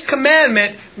do this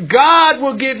commandment, God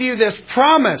will give you this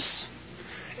promise.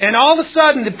 And all of a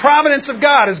sudden, the providence of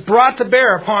God is brought to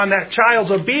bear upon that child's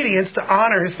obedience to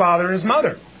honor his father and his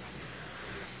mother.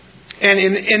 And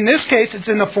in this case, it's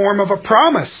in the form of a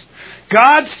promise.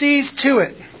 God sees to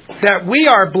it that we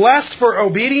are blessed for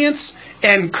obedience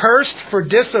and cursed for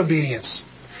disobedience.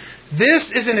 This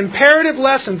is an imperative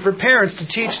lesson for parents to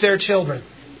teach their children.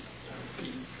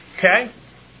 Okay?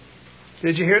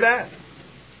 Did you hear that?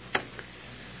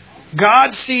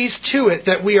 God sees to it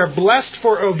that we are blessed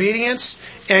for obedience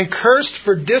and cursed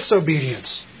for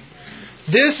disobedience.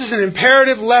 This is an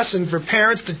imperative lesson for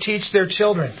parents to teach their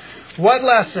children. What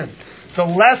lesson? The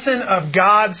lesson of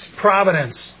God's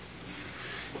providence.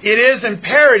 It is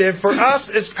imperative for us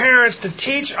as parents to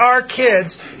teach our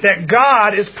kids that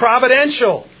God is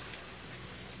providential.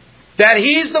 That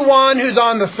He's the one who's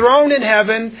on the throne in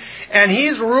heaven and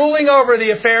He's ruling over the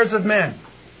affairs of men.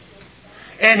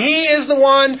 And He is the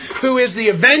one who is the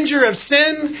avenger of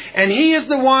sin, and He is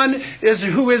the one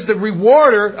who is the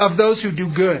rewarder of those who do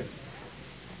good.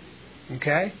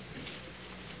 Okay?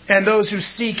 And those who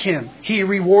seek Him, He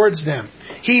rewards them.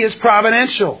 He is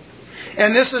providential.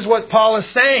 And this is what Paul is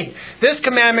saying. This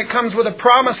commandment comes with a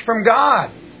promise from God.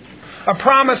 A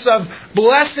promise of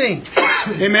blessing.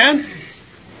 Amen?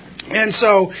 And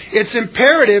so it's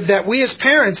imperative that we as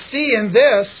parents see in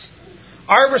this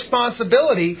our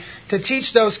responsibility to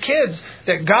teach those kids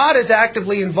that God is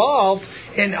actively involved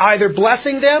in either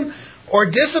blessing them or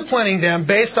disciplining them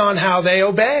based on how they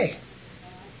obey.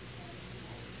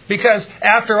 Because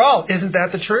after all, isn't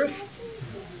that the truth?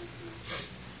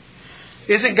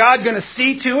 Isn't God going to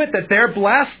see to it that they're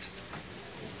blessed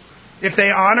if they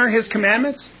honor His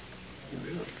commandments?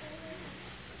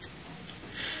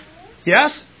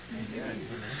 Yes?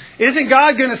 Isn't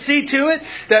God going to see to it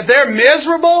that they're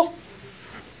miserable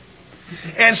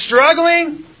and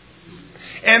struggling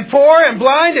and poor and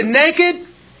blind and naked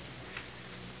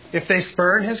if they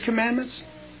spurn His commandments?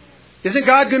 Isn't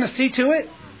God going to see to it?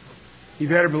 You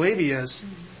better believe He is.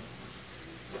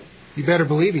 You better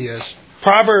believe He is.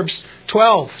 Proverbs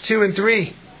 12:2 and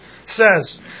 3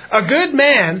 says, "A good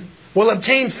man will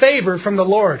obtain favor from the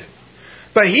Lord,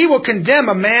 but he will condemn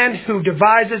a man who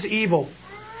devises evil.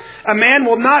 A man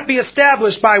will not be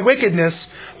established by wickedness,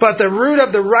 but the root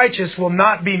of the righteous will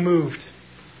not be moved.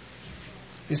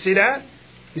 You see that?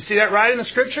 You see that right in the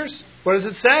Scriptures? What does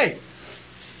it say?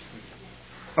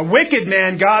 A wicked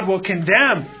man God will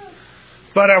condemn,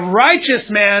 but a righteous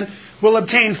man will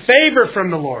obtain favor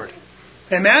from the Lord.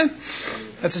 Amen?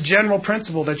 That's a general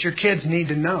principle that your kids need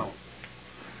to know.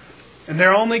 And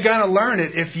they're only going to learn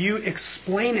it if you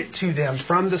explain it to them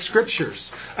from the Scriptures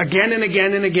again and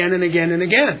again and again and again and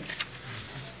again.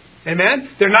 Amen?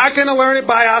 They're not going to learn it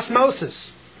by osmosis.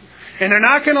 And they're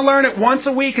not going to learn it once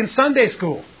a week in Sunday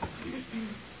school.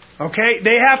 Okay?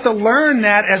 They have to learn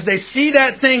that as they see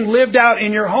that thing lived out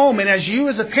in your home. And as you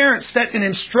as a parent sit and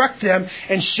instruct them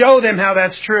and show them how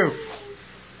that's true.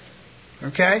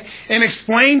 Okay? And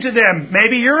explain to them,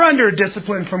 maybe you're under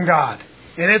discipline from God.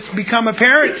 And it's become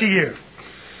apparent to you.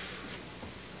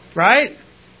 Right?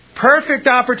 Perfect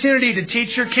opportunity to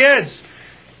teach your kids.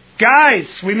 Guys,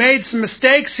 we made some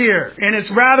mistakes here. And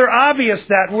it's rather obvious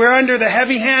that we're under the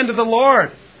heavy hand of the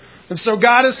Lord. And so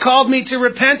God has called me to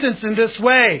repentance in this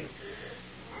way.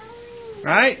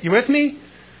 Right? You with me?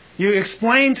 You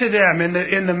explain to them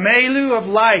in the milieu of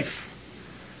life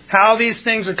how these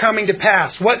things are coming to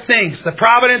pass. What things? The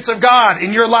providence of God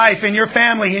in your life, in your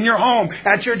family, in your home,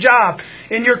 at your job,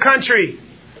 in your country,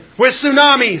 with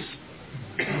tsunamis.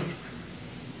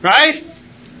 Right?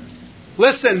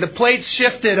 Listen, the plates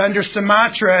shifted under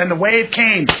Sumatra and the wave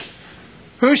came.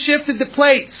 Who shifted the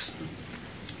plates?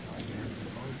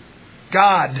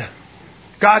 God.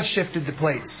 God shifted the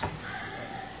plates.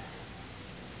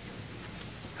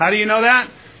 How do you know that?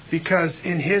 Because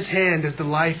in His hand is the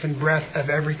life and breath of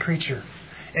every creature.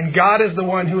 And God is the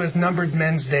one who has numbered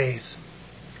men's days.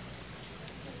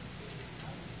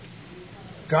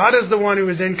 God is the one who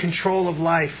is in control of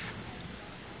life.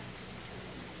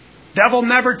 Devil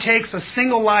never takes a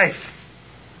single life.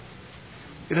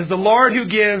 It is the Lord who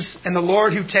gives and the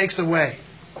Lord who takes away.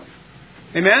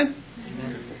 Amen?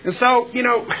 Amen. And so,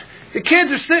 the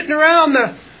kids are sitting around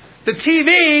the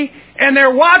TV and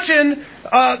they're watching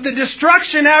the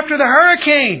destruction after the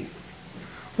hurricane.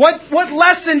 What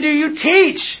lesson do you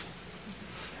teach?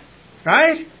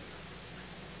 Right?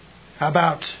 How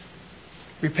about,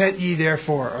 repent ye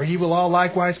therefore, or ye will all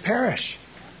likewise perish.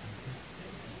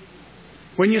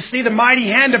 When you see the mighty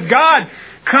hand of God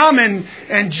come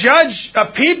and judge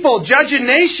a people, judge a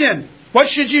nation, what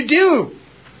should you do?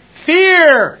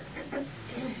 Fear.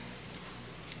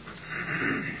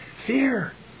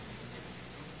 Fear.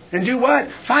 And do what?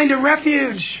 Find a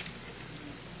refuge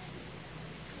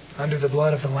under the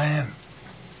blood of the Lamb.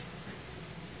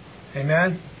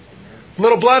 Amen?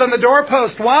 Little blood on the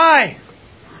doorpost. Why?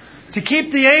 To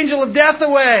keep the angel of death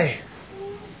away.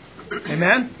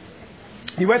 Amen?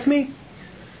 You with me?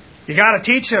 You got to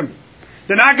teach them.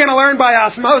 They're not going to learn by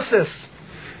osmosis.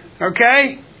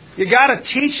 Okay? You got to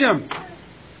teach them.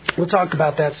 We'll talk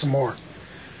about that some more.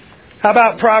 How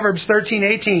about Proverbs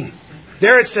 13:18?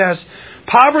 There it says,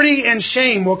 poverty and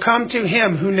shame will come to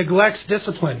him who neglects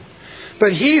discipline,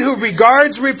 but he who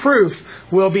regards reproof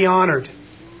will be honored.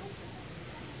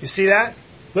 You see that?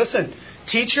 Listen,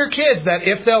 teach your kids that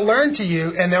if they'll learn to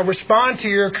you and they'll respond to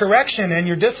your correction and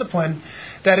your discipline,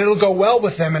 that it'll go well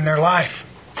with them in their life.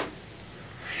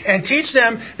 And teach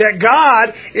them that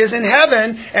God is in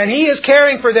heaven and He is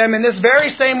caring for them in this very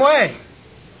same way.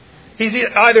 He's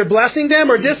either blessing them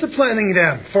or disciplining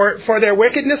them for their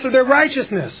wickedness or their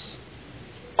righteousness.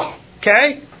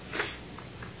 Okay?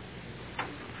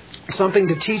 Something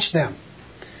to teach them.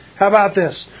 How about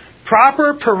this?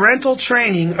 Proper parental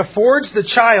training affords the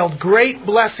child great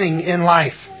blessing in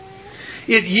life.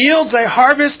 It yields a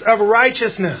harvest of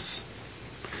righteousness.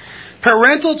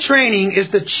 Parental training is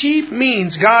the chief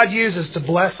means God uses to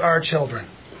bless our children.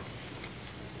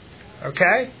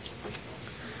 Okay?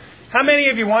 How many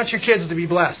of you want your kids to be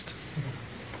blessed?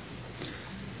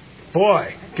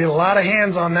 Boy, get a lot of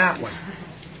hands on that one.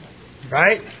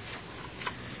 Right?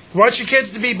 You want your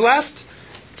kids to be blessed?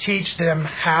 Teach them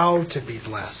how to be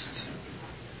blessed.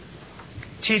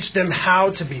 Teach them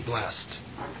how to be blessed.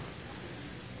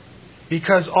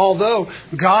 Because although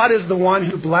God is the one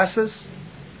who blesses,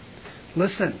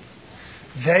 listen,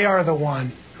 they are the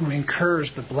one who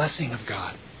incurs the blessing of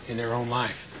God in their own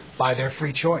life by their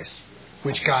free choice,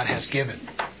 which God has given.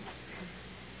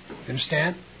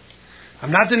 Understand?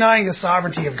 I'm not denying the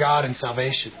sovereignty of God in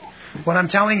salvation. What I'm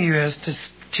telling you is to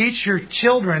teach your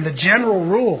children the general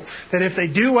rule that if they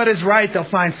do what is right, they'll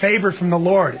find favor from the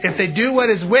Lord. If they do what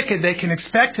is wicked, they can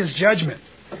expect His judgment.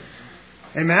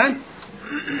 Amen?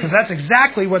 Because that's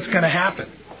exactly what's going to happen.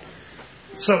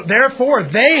 So therefore,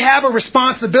 they have a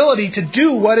responsibility to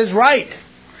do what is right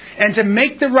and to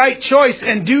make the right choice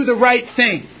and do the right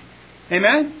thing.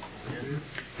 Amen?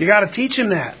 You got to teach them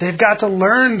that. They've got to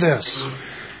learn this.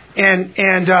 And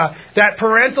that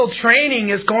parental training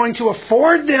is going to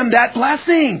afford them that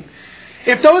blessing.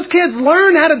 If those kids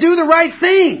learn how to do the right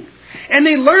thing, and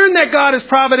they learn that God is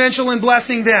providential in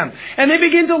blessing them, and they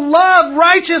begin to love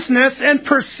righteousness and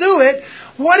pursue it,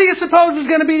 what do you suppose is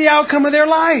going to be the outcome of their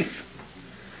life?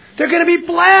 They're going to be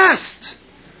blessed.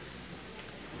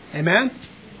 Amen?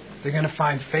 They're going to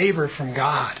find favor from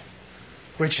God,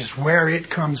 which is where it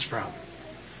comes from.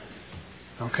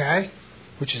 Okay?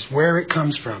 Which is where it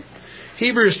comes from.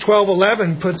 Hebrews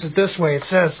 12:11 puts it this way. It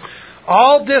says,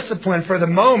 all discipline for the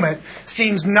moment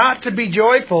seems not to be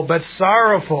joyful, but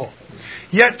sorrowful.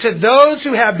 Yet to those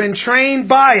who have been trained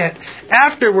by it,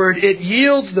 afterward it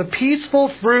yields the peaceful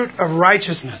fruit of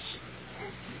righteousness.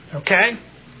 Okay?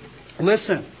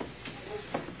 Listen.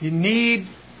 You need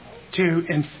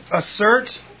to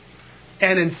assert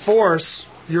and enforce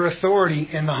your authority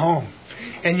in the home.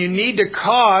 And you need to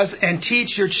cause and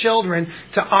teach your children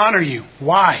to honor you.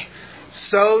 Why?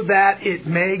 So that it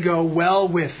may go well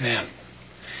with them.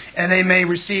 And they may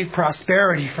receive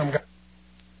prosperity from God.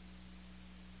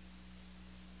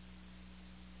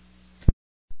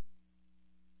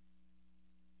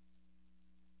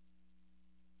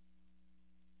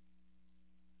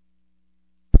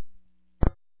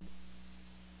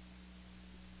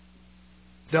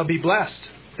 They'll be blessed.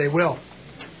 They will.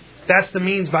 That's the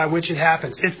means by which it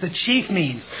happens. It's the chief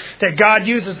means that God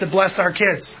uses to bless our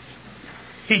kids.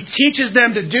 He teaches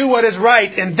them to do what is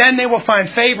right, and then they will find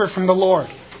favor from the Lord.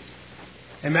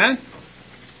 Amen?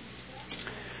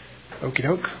 Okie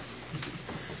doke.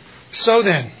 So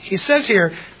then, he says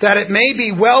here that it may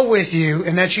be well with you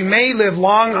and that you may live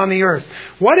long on the earth.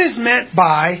 What is meant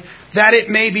by that it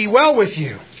may be well with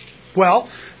you? Well,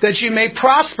 that you may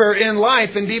prosper in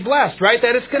life and be blessed, right?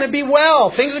 That it's going to be well.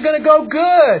 Things are going to go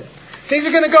good. Things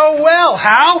are going to go well.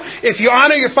 How? If you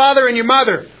honor your father and your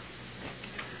mother.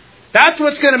 That's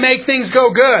what's going to make things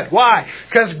go good. Why?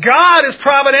 Because God is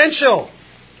providential.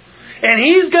 And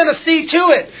He's going to see to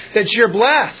it that you're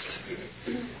blessed.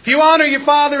 If you honor your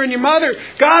father and your mother,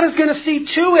 God is going to see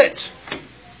to it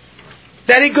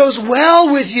that it goes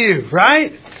well with you,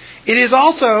 right? It is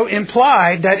also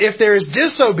implied that if there is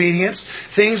disobedience,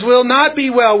 things will not be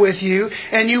well with you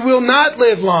and you will not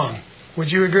live long.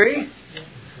 Would you agree?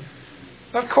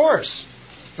 Of course.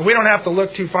 We don't have to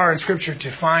look too far in Scripture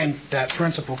to find that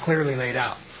principle clearly laid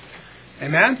out.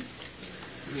 Amen?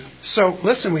 So,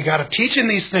 listen, we got to teach in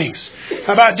these things.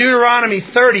 How about Deuteronomy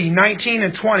 30, 19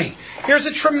 and 20? Here's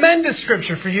a tremendous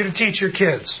Scripture for you to teach your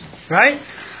kids. Right?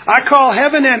 I call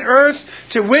heaven and earth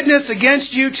to witness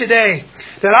against you today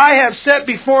that I have set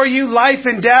before you life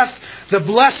and death, the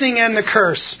blessing and the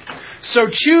curse. So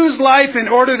choose life in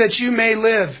order that you may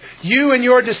live, you and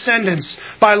your descendants,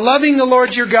 by loving the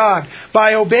Lord your God,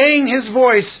 by obeying His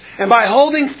voice, and by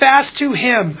holding fast to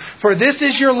Him, for this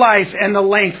is your life and the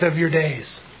length of your days.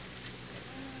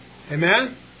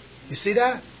 Amen? You see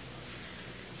that?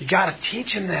 You got to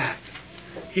teach them that.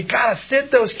 You got to sit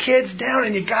those kids down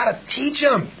and you got to teach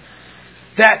them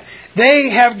that they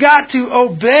have got to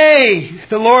obey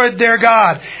the Lord their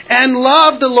God and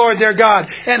love the Lord their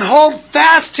God and hold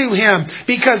fast to Him,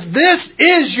 because this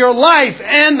is your life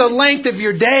and the length of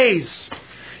your days.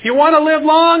 You want to live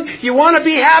long? You want to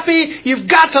be happy? You've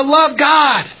got to love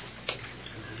God.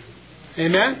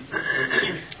 Amen?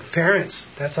 Parents,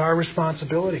 that's our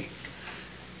responsibility.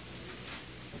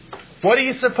 What do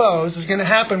you suppose is going to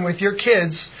happen with your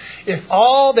kids if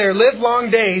all their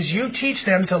livelong days you teach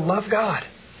them to love God?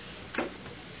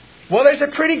 Well, there's a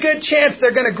pretty good chance they're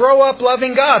going to grow up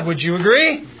loving God. Would you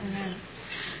agree? Amen?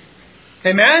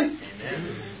 Amen?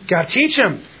 Got to teach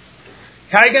them.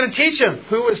 How are you going to teach them?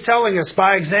 Who was telling us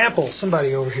by example?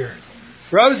 Somebody over here.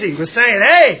 Rosie was saying,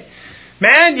 hey,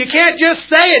 man, you can't just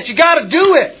say it. You got to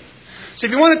do it. So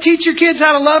if you want to teach your kids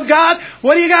how to love God,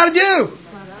 what do you got to do?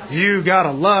 You got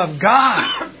to love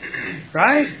God.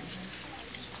 Right?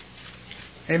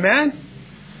 Amen?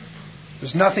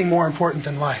 There's nothing more important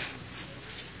than life.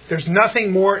 There's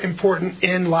nothing more important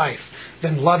in life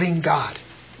than loving God.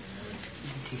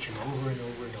 Teach them over and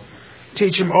over and over.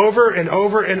 Teach them over and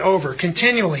over and over.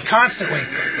 Continually, constantly.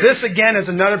 This again is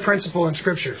another principle in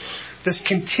Scripture. This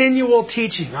continual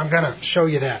teaching. I'm going to show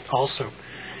you that also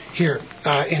here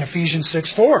in Ephesians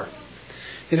 6:4.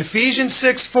 In Ephesians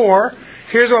 6:4,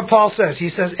 here's what Paul says. He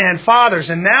says, and fathers.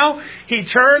 And now he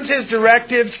turns his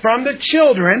directives from the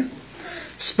children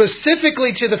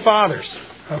specifically to the fathers.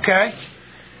 Okay?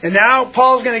 And now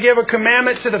Paul's going to give a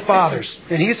commandment to the fathers.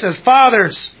 And he says,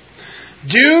 fathers,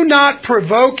 Do not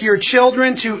provoke your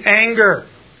children to anger,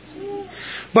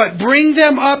 but bring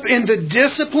them up in the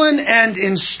discipline and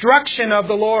instruction of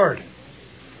the Lord.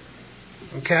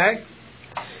 Okay?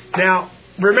 Now,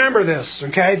 remember this,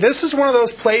 okay? This is one of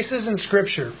those places in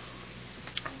Scripture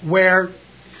where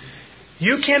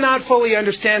you cannot fully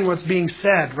understand what's being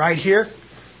said right here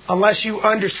unless you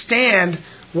understand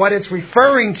what it's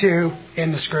referring to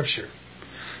in the Scripture.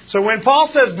 So when Paul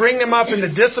says bring them up in the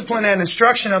discipline and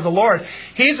instruction of the Lord,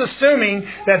 he's assuming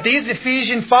that these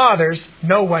Ephesian fathers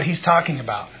know what he's talking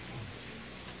about.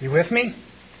 You with me?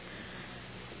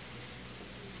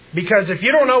 Because if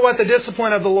you don't know what the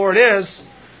discipline of the Lord is,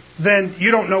 then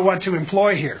you don't know what to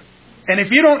employ here. And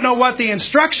if you don't know what the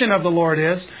instruction of the Lord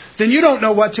is, then you don't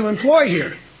know what to employ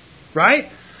here. Right?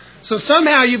 So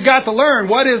somehow you've got to learn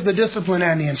what is the discipline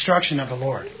and the instruction of the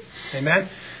Lord. Amen?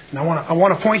 And I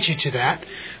want to point you to that.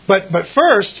 But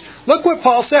first, look what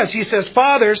Paul says. He says,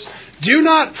 Fathers, do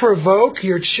not provoke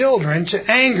your children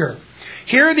to anger.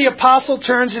 Here the apostle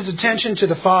turns his attention to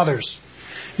the fathers.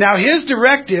 Now his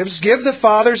directives give the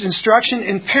fathers instruction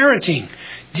in parenting,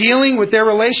 dealing with their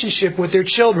relationship with their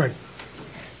children.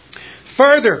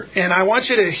 Further, and I want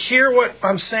you to hear what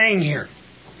I'm saying here.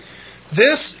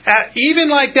 This, even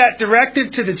like that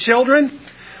directive to the children,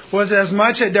 was as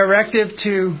much a directive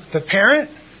to the parent.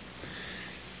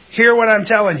 Hear what I'm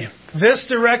telling you. This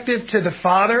directive to the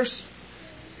fathers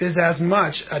is as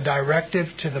much a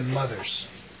directive to the mothers.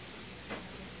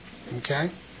 Okay?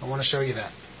 I want to show you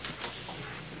that.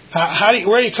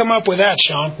 Where do you come up with that,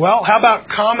 Shaan? Well, how about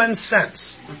common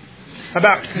sense?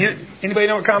 Anybody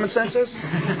know what common sense is?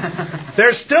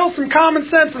 There's still some common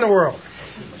sense in the world.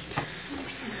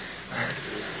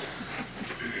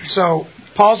 So,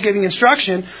 Paul's giving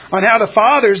instruction on how the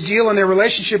fathers deal in their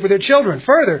relationship with their children.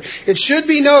 Further, it should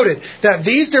be noted that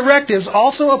these directives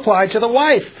also apply to the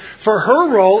wife, for her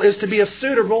role is to be a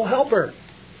suitable helper.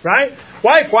 Right?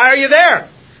 Wife, why are you there?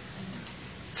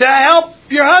 To help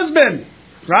your husband.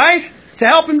 Right? To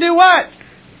help him do what?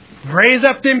 Raise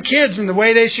up them kids in the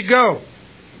way they should go.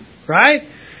 Right?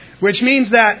 Which means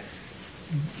that,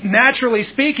 naturally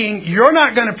speaking, you're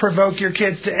not going to provoke your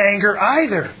kids to anger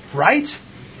either. Right?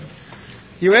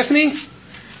 You with me?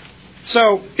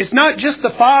 So, it's not just the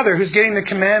father who's getting the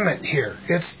commandment here.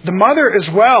 It's the mother as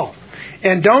well.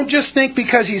 And don't just think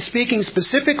because he's speaking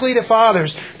specifically to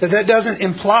fathers that doesn't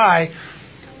imply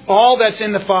all that's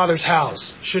in the father's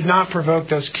house should not provoke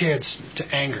those kids to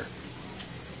anger.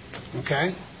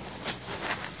 Okay?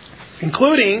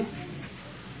 Including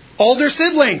older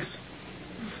siblings.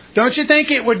 Don't you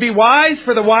think it would be wise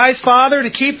for the wise father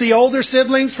to keep the older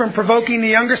siblings from provoking the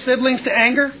younger siblings to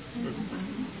anger?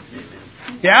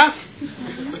 Yeah?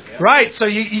 Right, so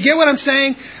you get what I'm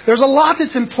saying? There's a lot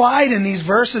that's implied in these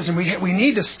verses, and we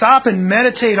need to stop and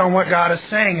meditate on what God is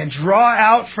saying and draw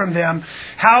out from them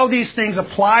how these things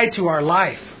apply to our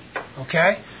life.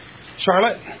 Okay?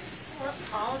 Charlotte? Well,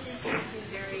 all of these things seem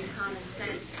very common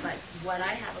sense, but what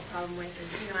I have a problem with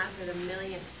is, after the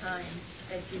millionth time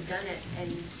that you've done it,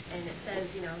 and it says,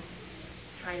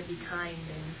 try to be kind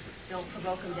and don't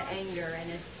provoke them to anger,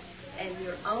 and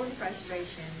your own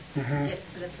frustration gets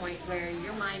to the point where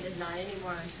your mind is not any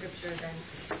more on Scripture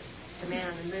than the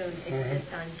man on the moon. It's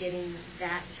just on getting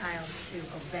that child to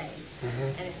obey.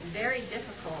 And it's very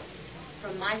difficult,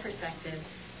 from my perspective,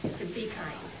 to be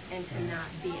kind and to not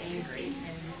be angry.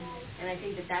 And I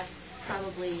think that's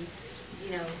probably,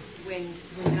 when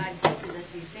God teaches us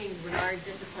these things, when our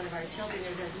discipline of our children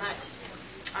is as much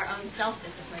our own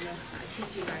self-discipline of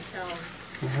teaching ourselves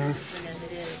discipline as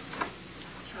it is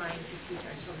trying to teach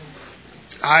our children.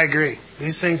 I agree.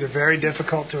 These things are very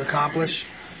difficult to accomplish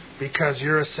because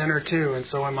you're a sinner too, and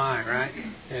so am I, right?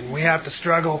 And we have to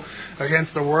struggle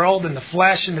against the world and the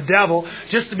flesh and the devil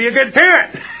just to be a good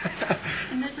parent.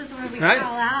 And this is where we right?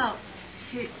 call out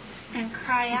and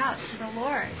cry out to the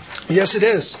Lord. Yes, it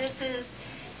is.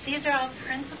 These are all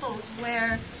principles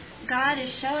where God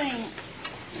is showing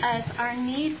us our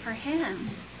need for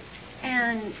Him.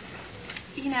 And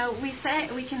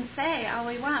we can say all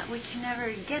we want. We can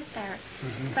never get there.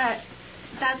 But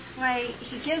that's why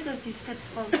He gives us these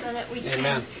principles so that we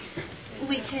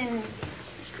can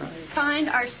find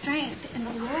our strength in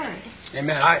the Lord.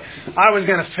 Amen. I was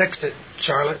going to fix it,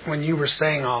 Charlotte, when you were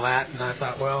saying all that, and I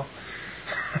thought, well,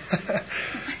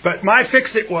 but my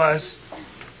fix it was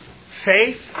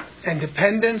faith and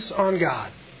dependence on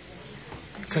God.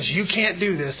 Because you can't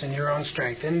do this in your own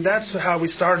strength. And that's how we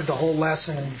started the whole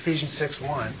lesson in Ephesians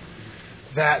 6:1.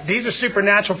 That these are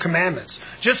supernatural commandments.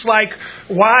 Just like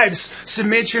wives,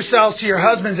 submit yourselves to your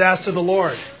husbands as to the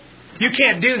Lord. You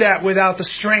can't do that without the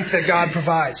strength that God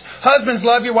provides. Husbands,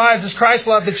 love your wives as Christ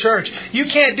loved the church. You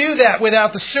can't do that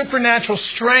without the supernatural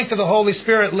strength of the Holy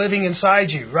Spirit living inside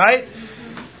you, right?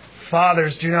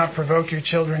 Fathers, do not provoke your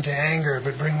children to anger,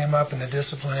 but bring them up in the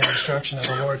discipline and instruction of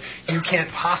the Lord. You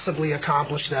can't possibly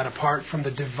accomplish that apart from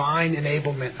the divine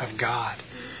enablement of God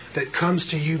that comes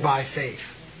to you by faith.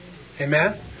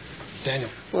 Amen?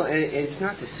 Daniel. Well, and it's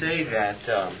not to say that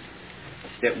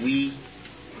that we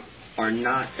are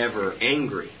not ever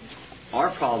angry.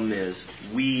 Our problem is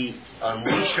we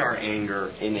unleash our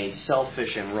anger in a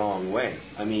selfish and wrong way.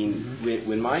 I mean,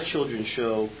 when my children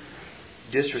show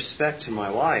disrespect to my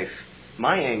wife,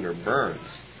 my anger burns.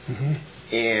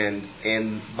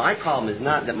 And my problem is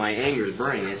not that my anger is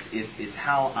burning. It's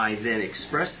how I then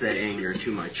express that anger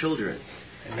to my children.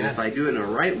 And if I do it in a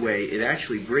right way, it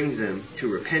actually brings them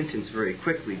to repentance very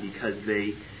quickly, because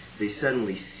they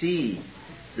suddenly see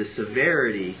the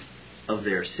severity of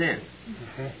their sin.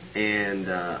 And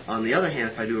on the other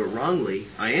hand, if I do it wrongly,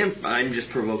 I'm just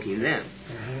provoking them.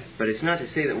 But it's not to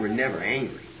say that we're never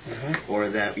angry, or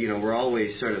that we're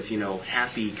always sort of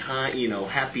happy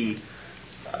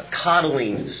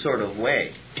coddling sort of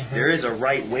way. There is a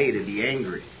right way to be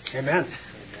angry. Amen.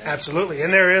 Absolutely,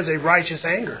 and there is a righteous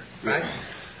anger, right?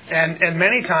 And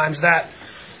many times that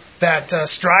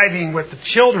striving with the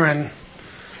children.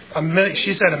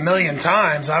 She said 1,000,000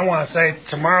 times. I want to say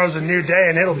tomorrow's a new day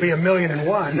and it'll be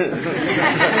 1,000,001.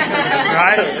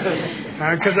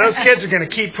 Right? Because those kids are going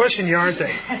to keep pushing you, aren't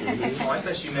they? Oh, I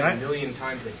thought you meant 1,000,000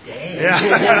 times a day. Yeah.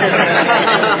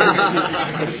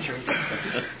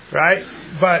 Right?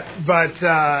 But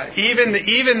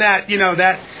even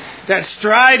that, that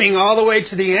striving all the way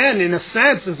to the end, in a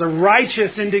sense, is a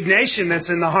righteous indignation that's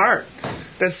in the heart.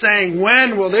 That's saying,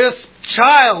 when will this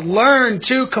child learn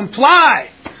to comply?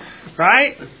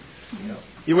 Right?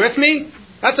 You with me?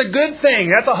 That's a good thing.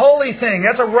 That's a holy thing.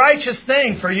 That's a righteous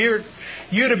thing for you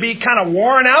to be kind of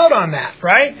worn out on that,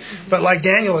 right? But like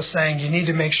Daniel is saying, you need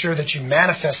to make sure that you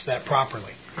manifest that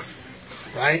properly,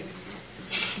 right?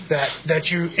 That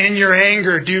you, in your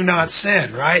anger, do not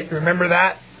sin, right? Remember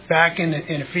that back in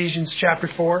Ephesians chapter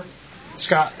 4?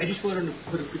 Scott? I just wanted to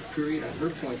put a quick period on her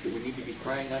point that we need to be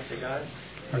crying out to God.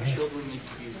 Our children need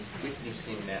to be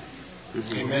witnessing that.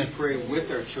 When we pray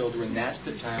with our children, that's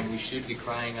the time we should be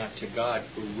crying out to God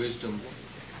for wisdom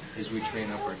as we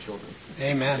train up our children.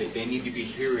 Amen. They need to be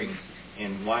hearing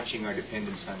and watching our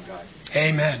dependence on God.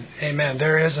 Amen. Amen.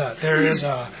 There is a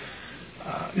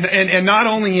and not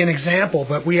only an example,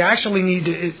 but we actually need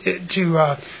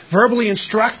to verbally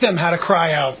instruct them how to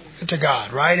cry out to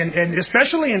God, right? And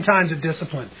especially in times of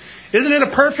discipline. Isn't it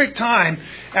a perfect time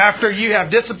after you have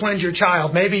disciplined your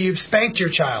child? Maybe you've spanked your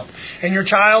child, and your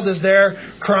child is there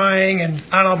crying, and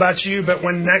I don't know about you, but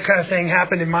when that kind of thing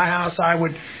happened in my house, I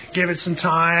would give it some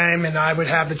time, and I would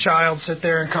have the child sit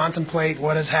there and contemplate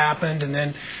what has happened, and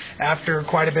then after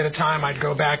quite a bit of time, I'd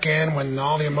go back in when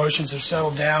all the emotions have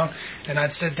settled down, and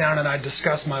I'd sit down and I'd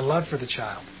discuss my love for the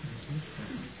child.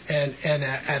 And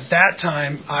at that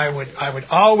time, I would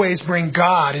always bring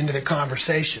God into the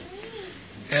conversation.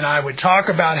 And I would talk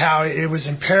about how it was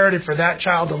imperative for that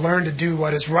child to learn to do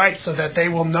what is right so that they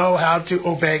will know how to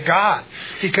obey God.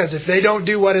 Because if they don't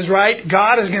do what is right,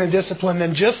 God is going to discipline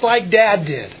them just like Dad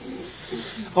did.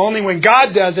 Only when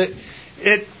God does it,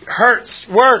 it hurts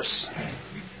worse.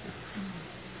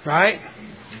 Right?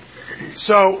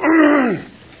 So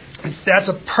that's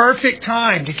a perfect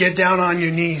time to get down on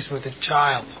your knees with a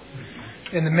child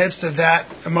in the midst of that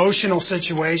emotional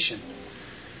situation.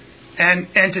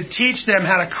 And to teach them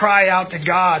how to cry out to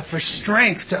God for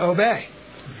strength to obey,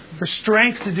 for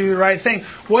strength to do the right thing.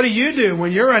 What do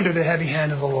when you're under the heavy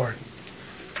hand of the Lord?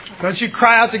 Don't you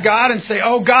cry out to God and say,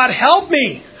 "Oh God, help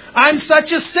me. I'm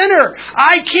such a sinner.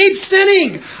 I keep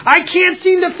sinning. I can't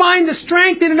seem to find the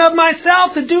strength in and of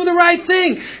myself to do the right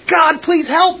thing. God, please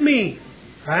help me."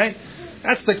 Right?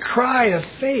 That's the cry of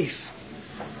faith.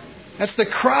 That's the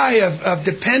cry of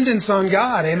dependence on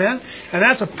God. Amen? And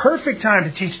that's a perfect time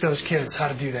to teach those kids how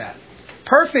to do that.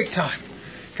 Perfect time.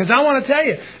 Because I want to tell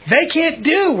you, they can't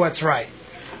do what's right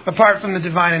apart from the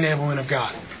divine enablement of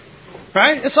God.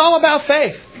 Right? It's all about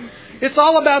faith. It's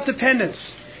all about dependence.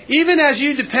 Even as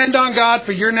you depend on God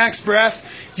for your next breath,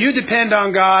 you depend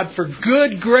on God for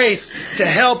good grace to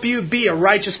help you be a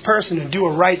righteous person and do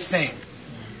a right thing.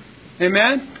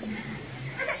 Amen?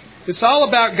 It's all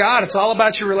about God. It's all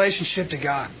about your relationship to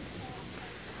God.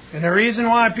 And the reason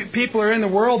why people are in the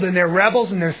world and they're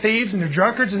rebels and they're thieves and they're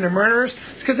drunkards and they're murderers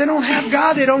is because they don't have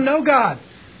God. They don't know God.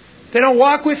 They don't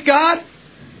walk with God.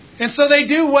 And so they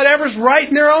do whatever's right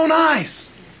in their own eyes.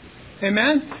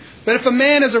 Amen? But if a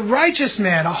man is a righteous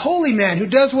man, a holy man, who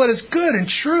does what is good and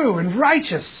true and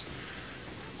righteous,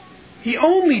 he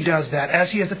only does that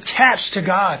as he is attached to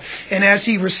God and as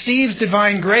he receives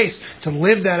divine grace to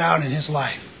live that out in his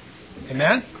life.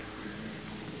 Amen?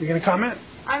 You going to comment?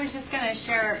 I was just going to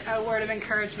share a word of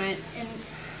encouragement.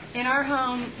 In our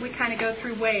home, we kind of go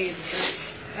through waves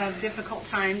of difficult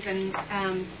times,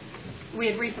 and we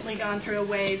had recently gone through a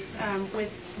wave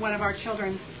with one of our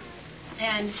children.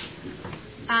 And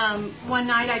one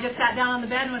night I just sat down on the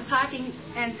bed and was talking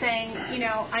and saying,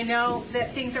 I know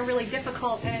that things are really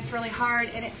difficult and it's really hard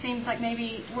and it seems like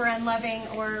maybe we're unloving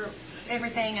or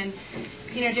everything, and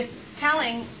just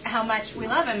telling how much we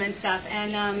love him and stuff.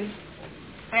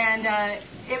 And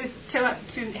it was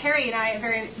to Harry and I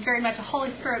very, very much a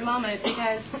Holy Spirit moment,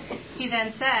 because he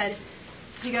then said,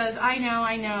 he goes, I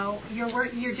know,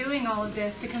 you're doing all of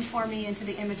this to conform me into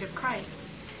the image of Christ.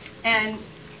 And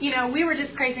we were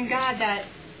just praising God that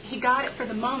he got it for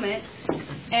the moment,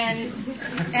 and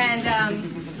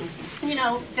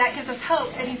that gives us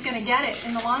hope that he's going to get it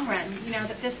in the long run,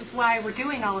 that this is why we're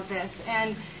doing all of this.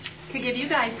 And to give you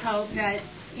guys hope that,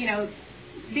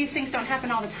 these things don't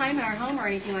happen all the time in our home or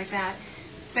anything like that,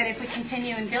 but if we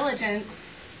continue in diligence,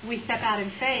 we step out in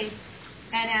faith,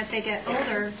 and as they get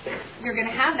older, you're going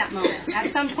to have that moment.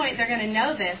 At some point, they're going to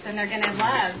know this, and they're going to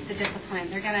love the discipline.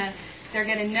 They're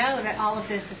going to know that all of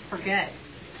this is for good.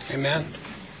 Amen.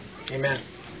 Amen.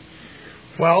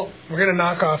 Well, we're going to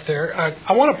knock off there.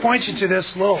 I want to point you to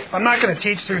this little... I'm not going to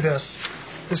teach through this.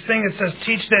 This thing that says,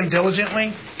 teach them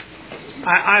diligently.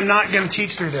 I'm not going to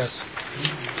teach through this.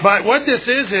 But what this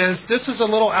is a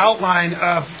little outline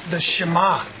of the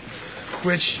Shema,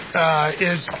 which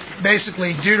is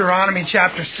basically Deuteronomy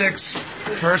chapter 6,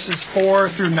 verses 4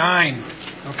 through 9.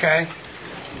 Okay?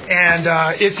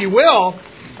 And if you will,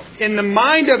 in the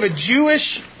mind of a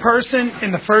Jewish person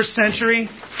in the first century,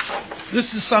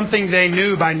 this is something they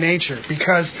knew by nature,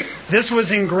 because this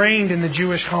was ingrained in the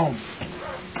Jewish home.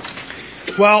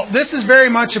 Well, this is very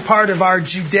much a part of our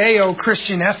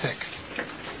Judeo-Christian ethic.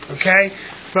 Okay?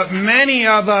 But many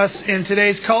of us in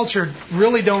today's culture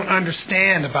really don't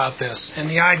understand about this. And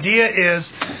the idea is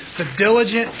the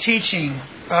diligent teaching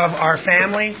of our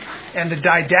family and the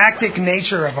didactic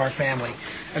nature of our family.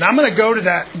 And I'm going to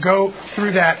go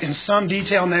through that in some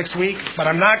detail next week, but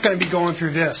I'm not going to be going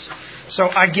through this. So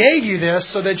I gave you this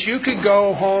so that you could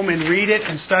go home and read it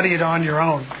and study it on your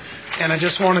own. And I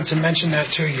just wanted to mention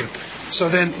that to you. So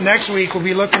then next week we'll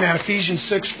be looking at Ephesians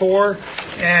 6:4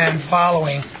 and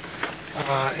following.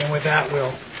 And with that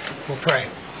we'll pray.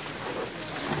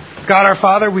 God our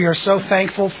Father, we are so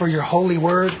thankful for your holy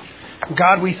word.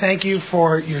 God, we thank you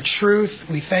for your truth.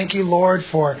 We thank you, Lord,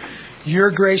 for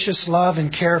your gracious love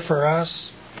and care for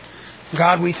us.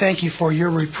 God, we thank you for your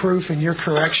reproof and your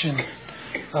correction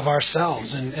of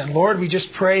ourselves. And Lord, we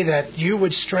just pray that you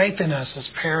would strengthen us as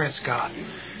parents, God,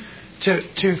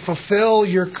 to fulfill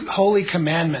your holy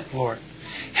commandment, Lord.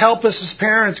 Help us as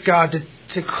parents, God,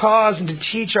 to cause and to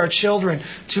teach our children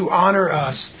to honor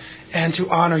us and to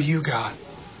honor you, God.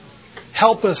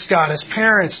 Help us, God, as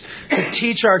parents, to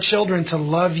teach our children to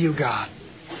love you, God.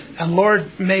 And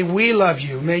Lord, may we love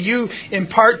you. May you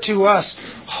impart to us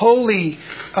holy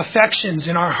affections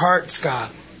in our hearts,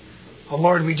 God. Oh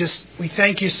Lord, we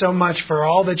thank you so much for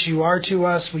all that you are to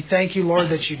us. We thank you, Lord,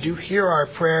 that you do hear our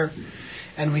prayer.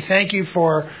 And we thank you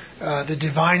for the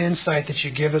divine insight that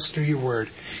you give us through your word.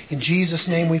 In Jesus'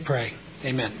 name we pray.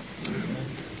 Amen.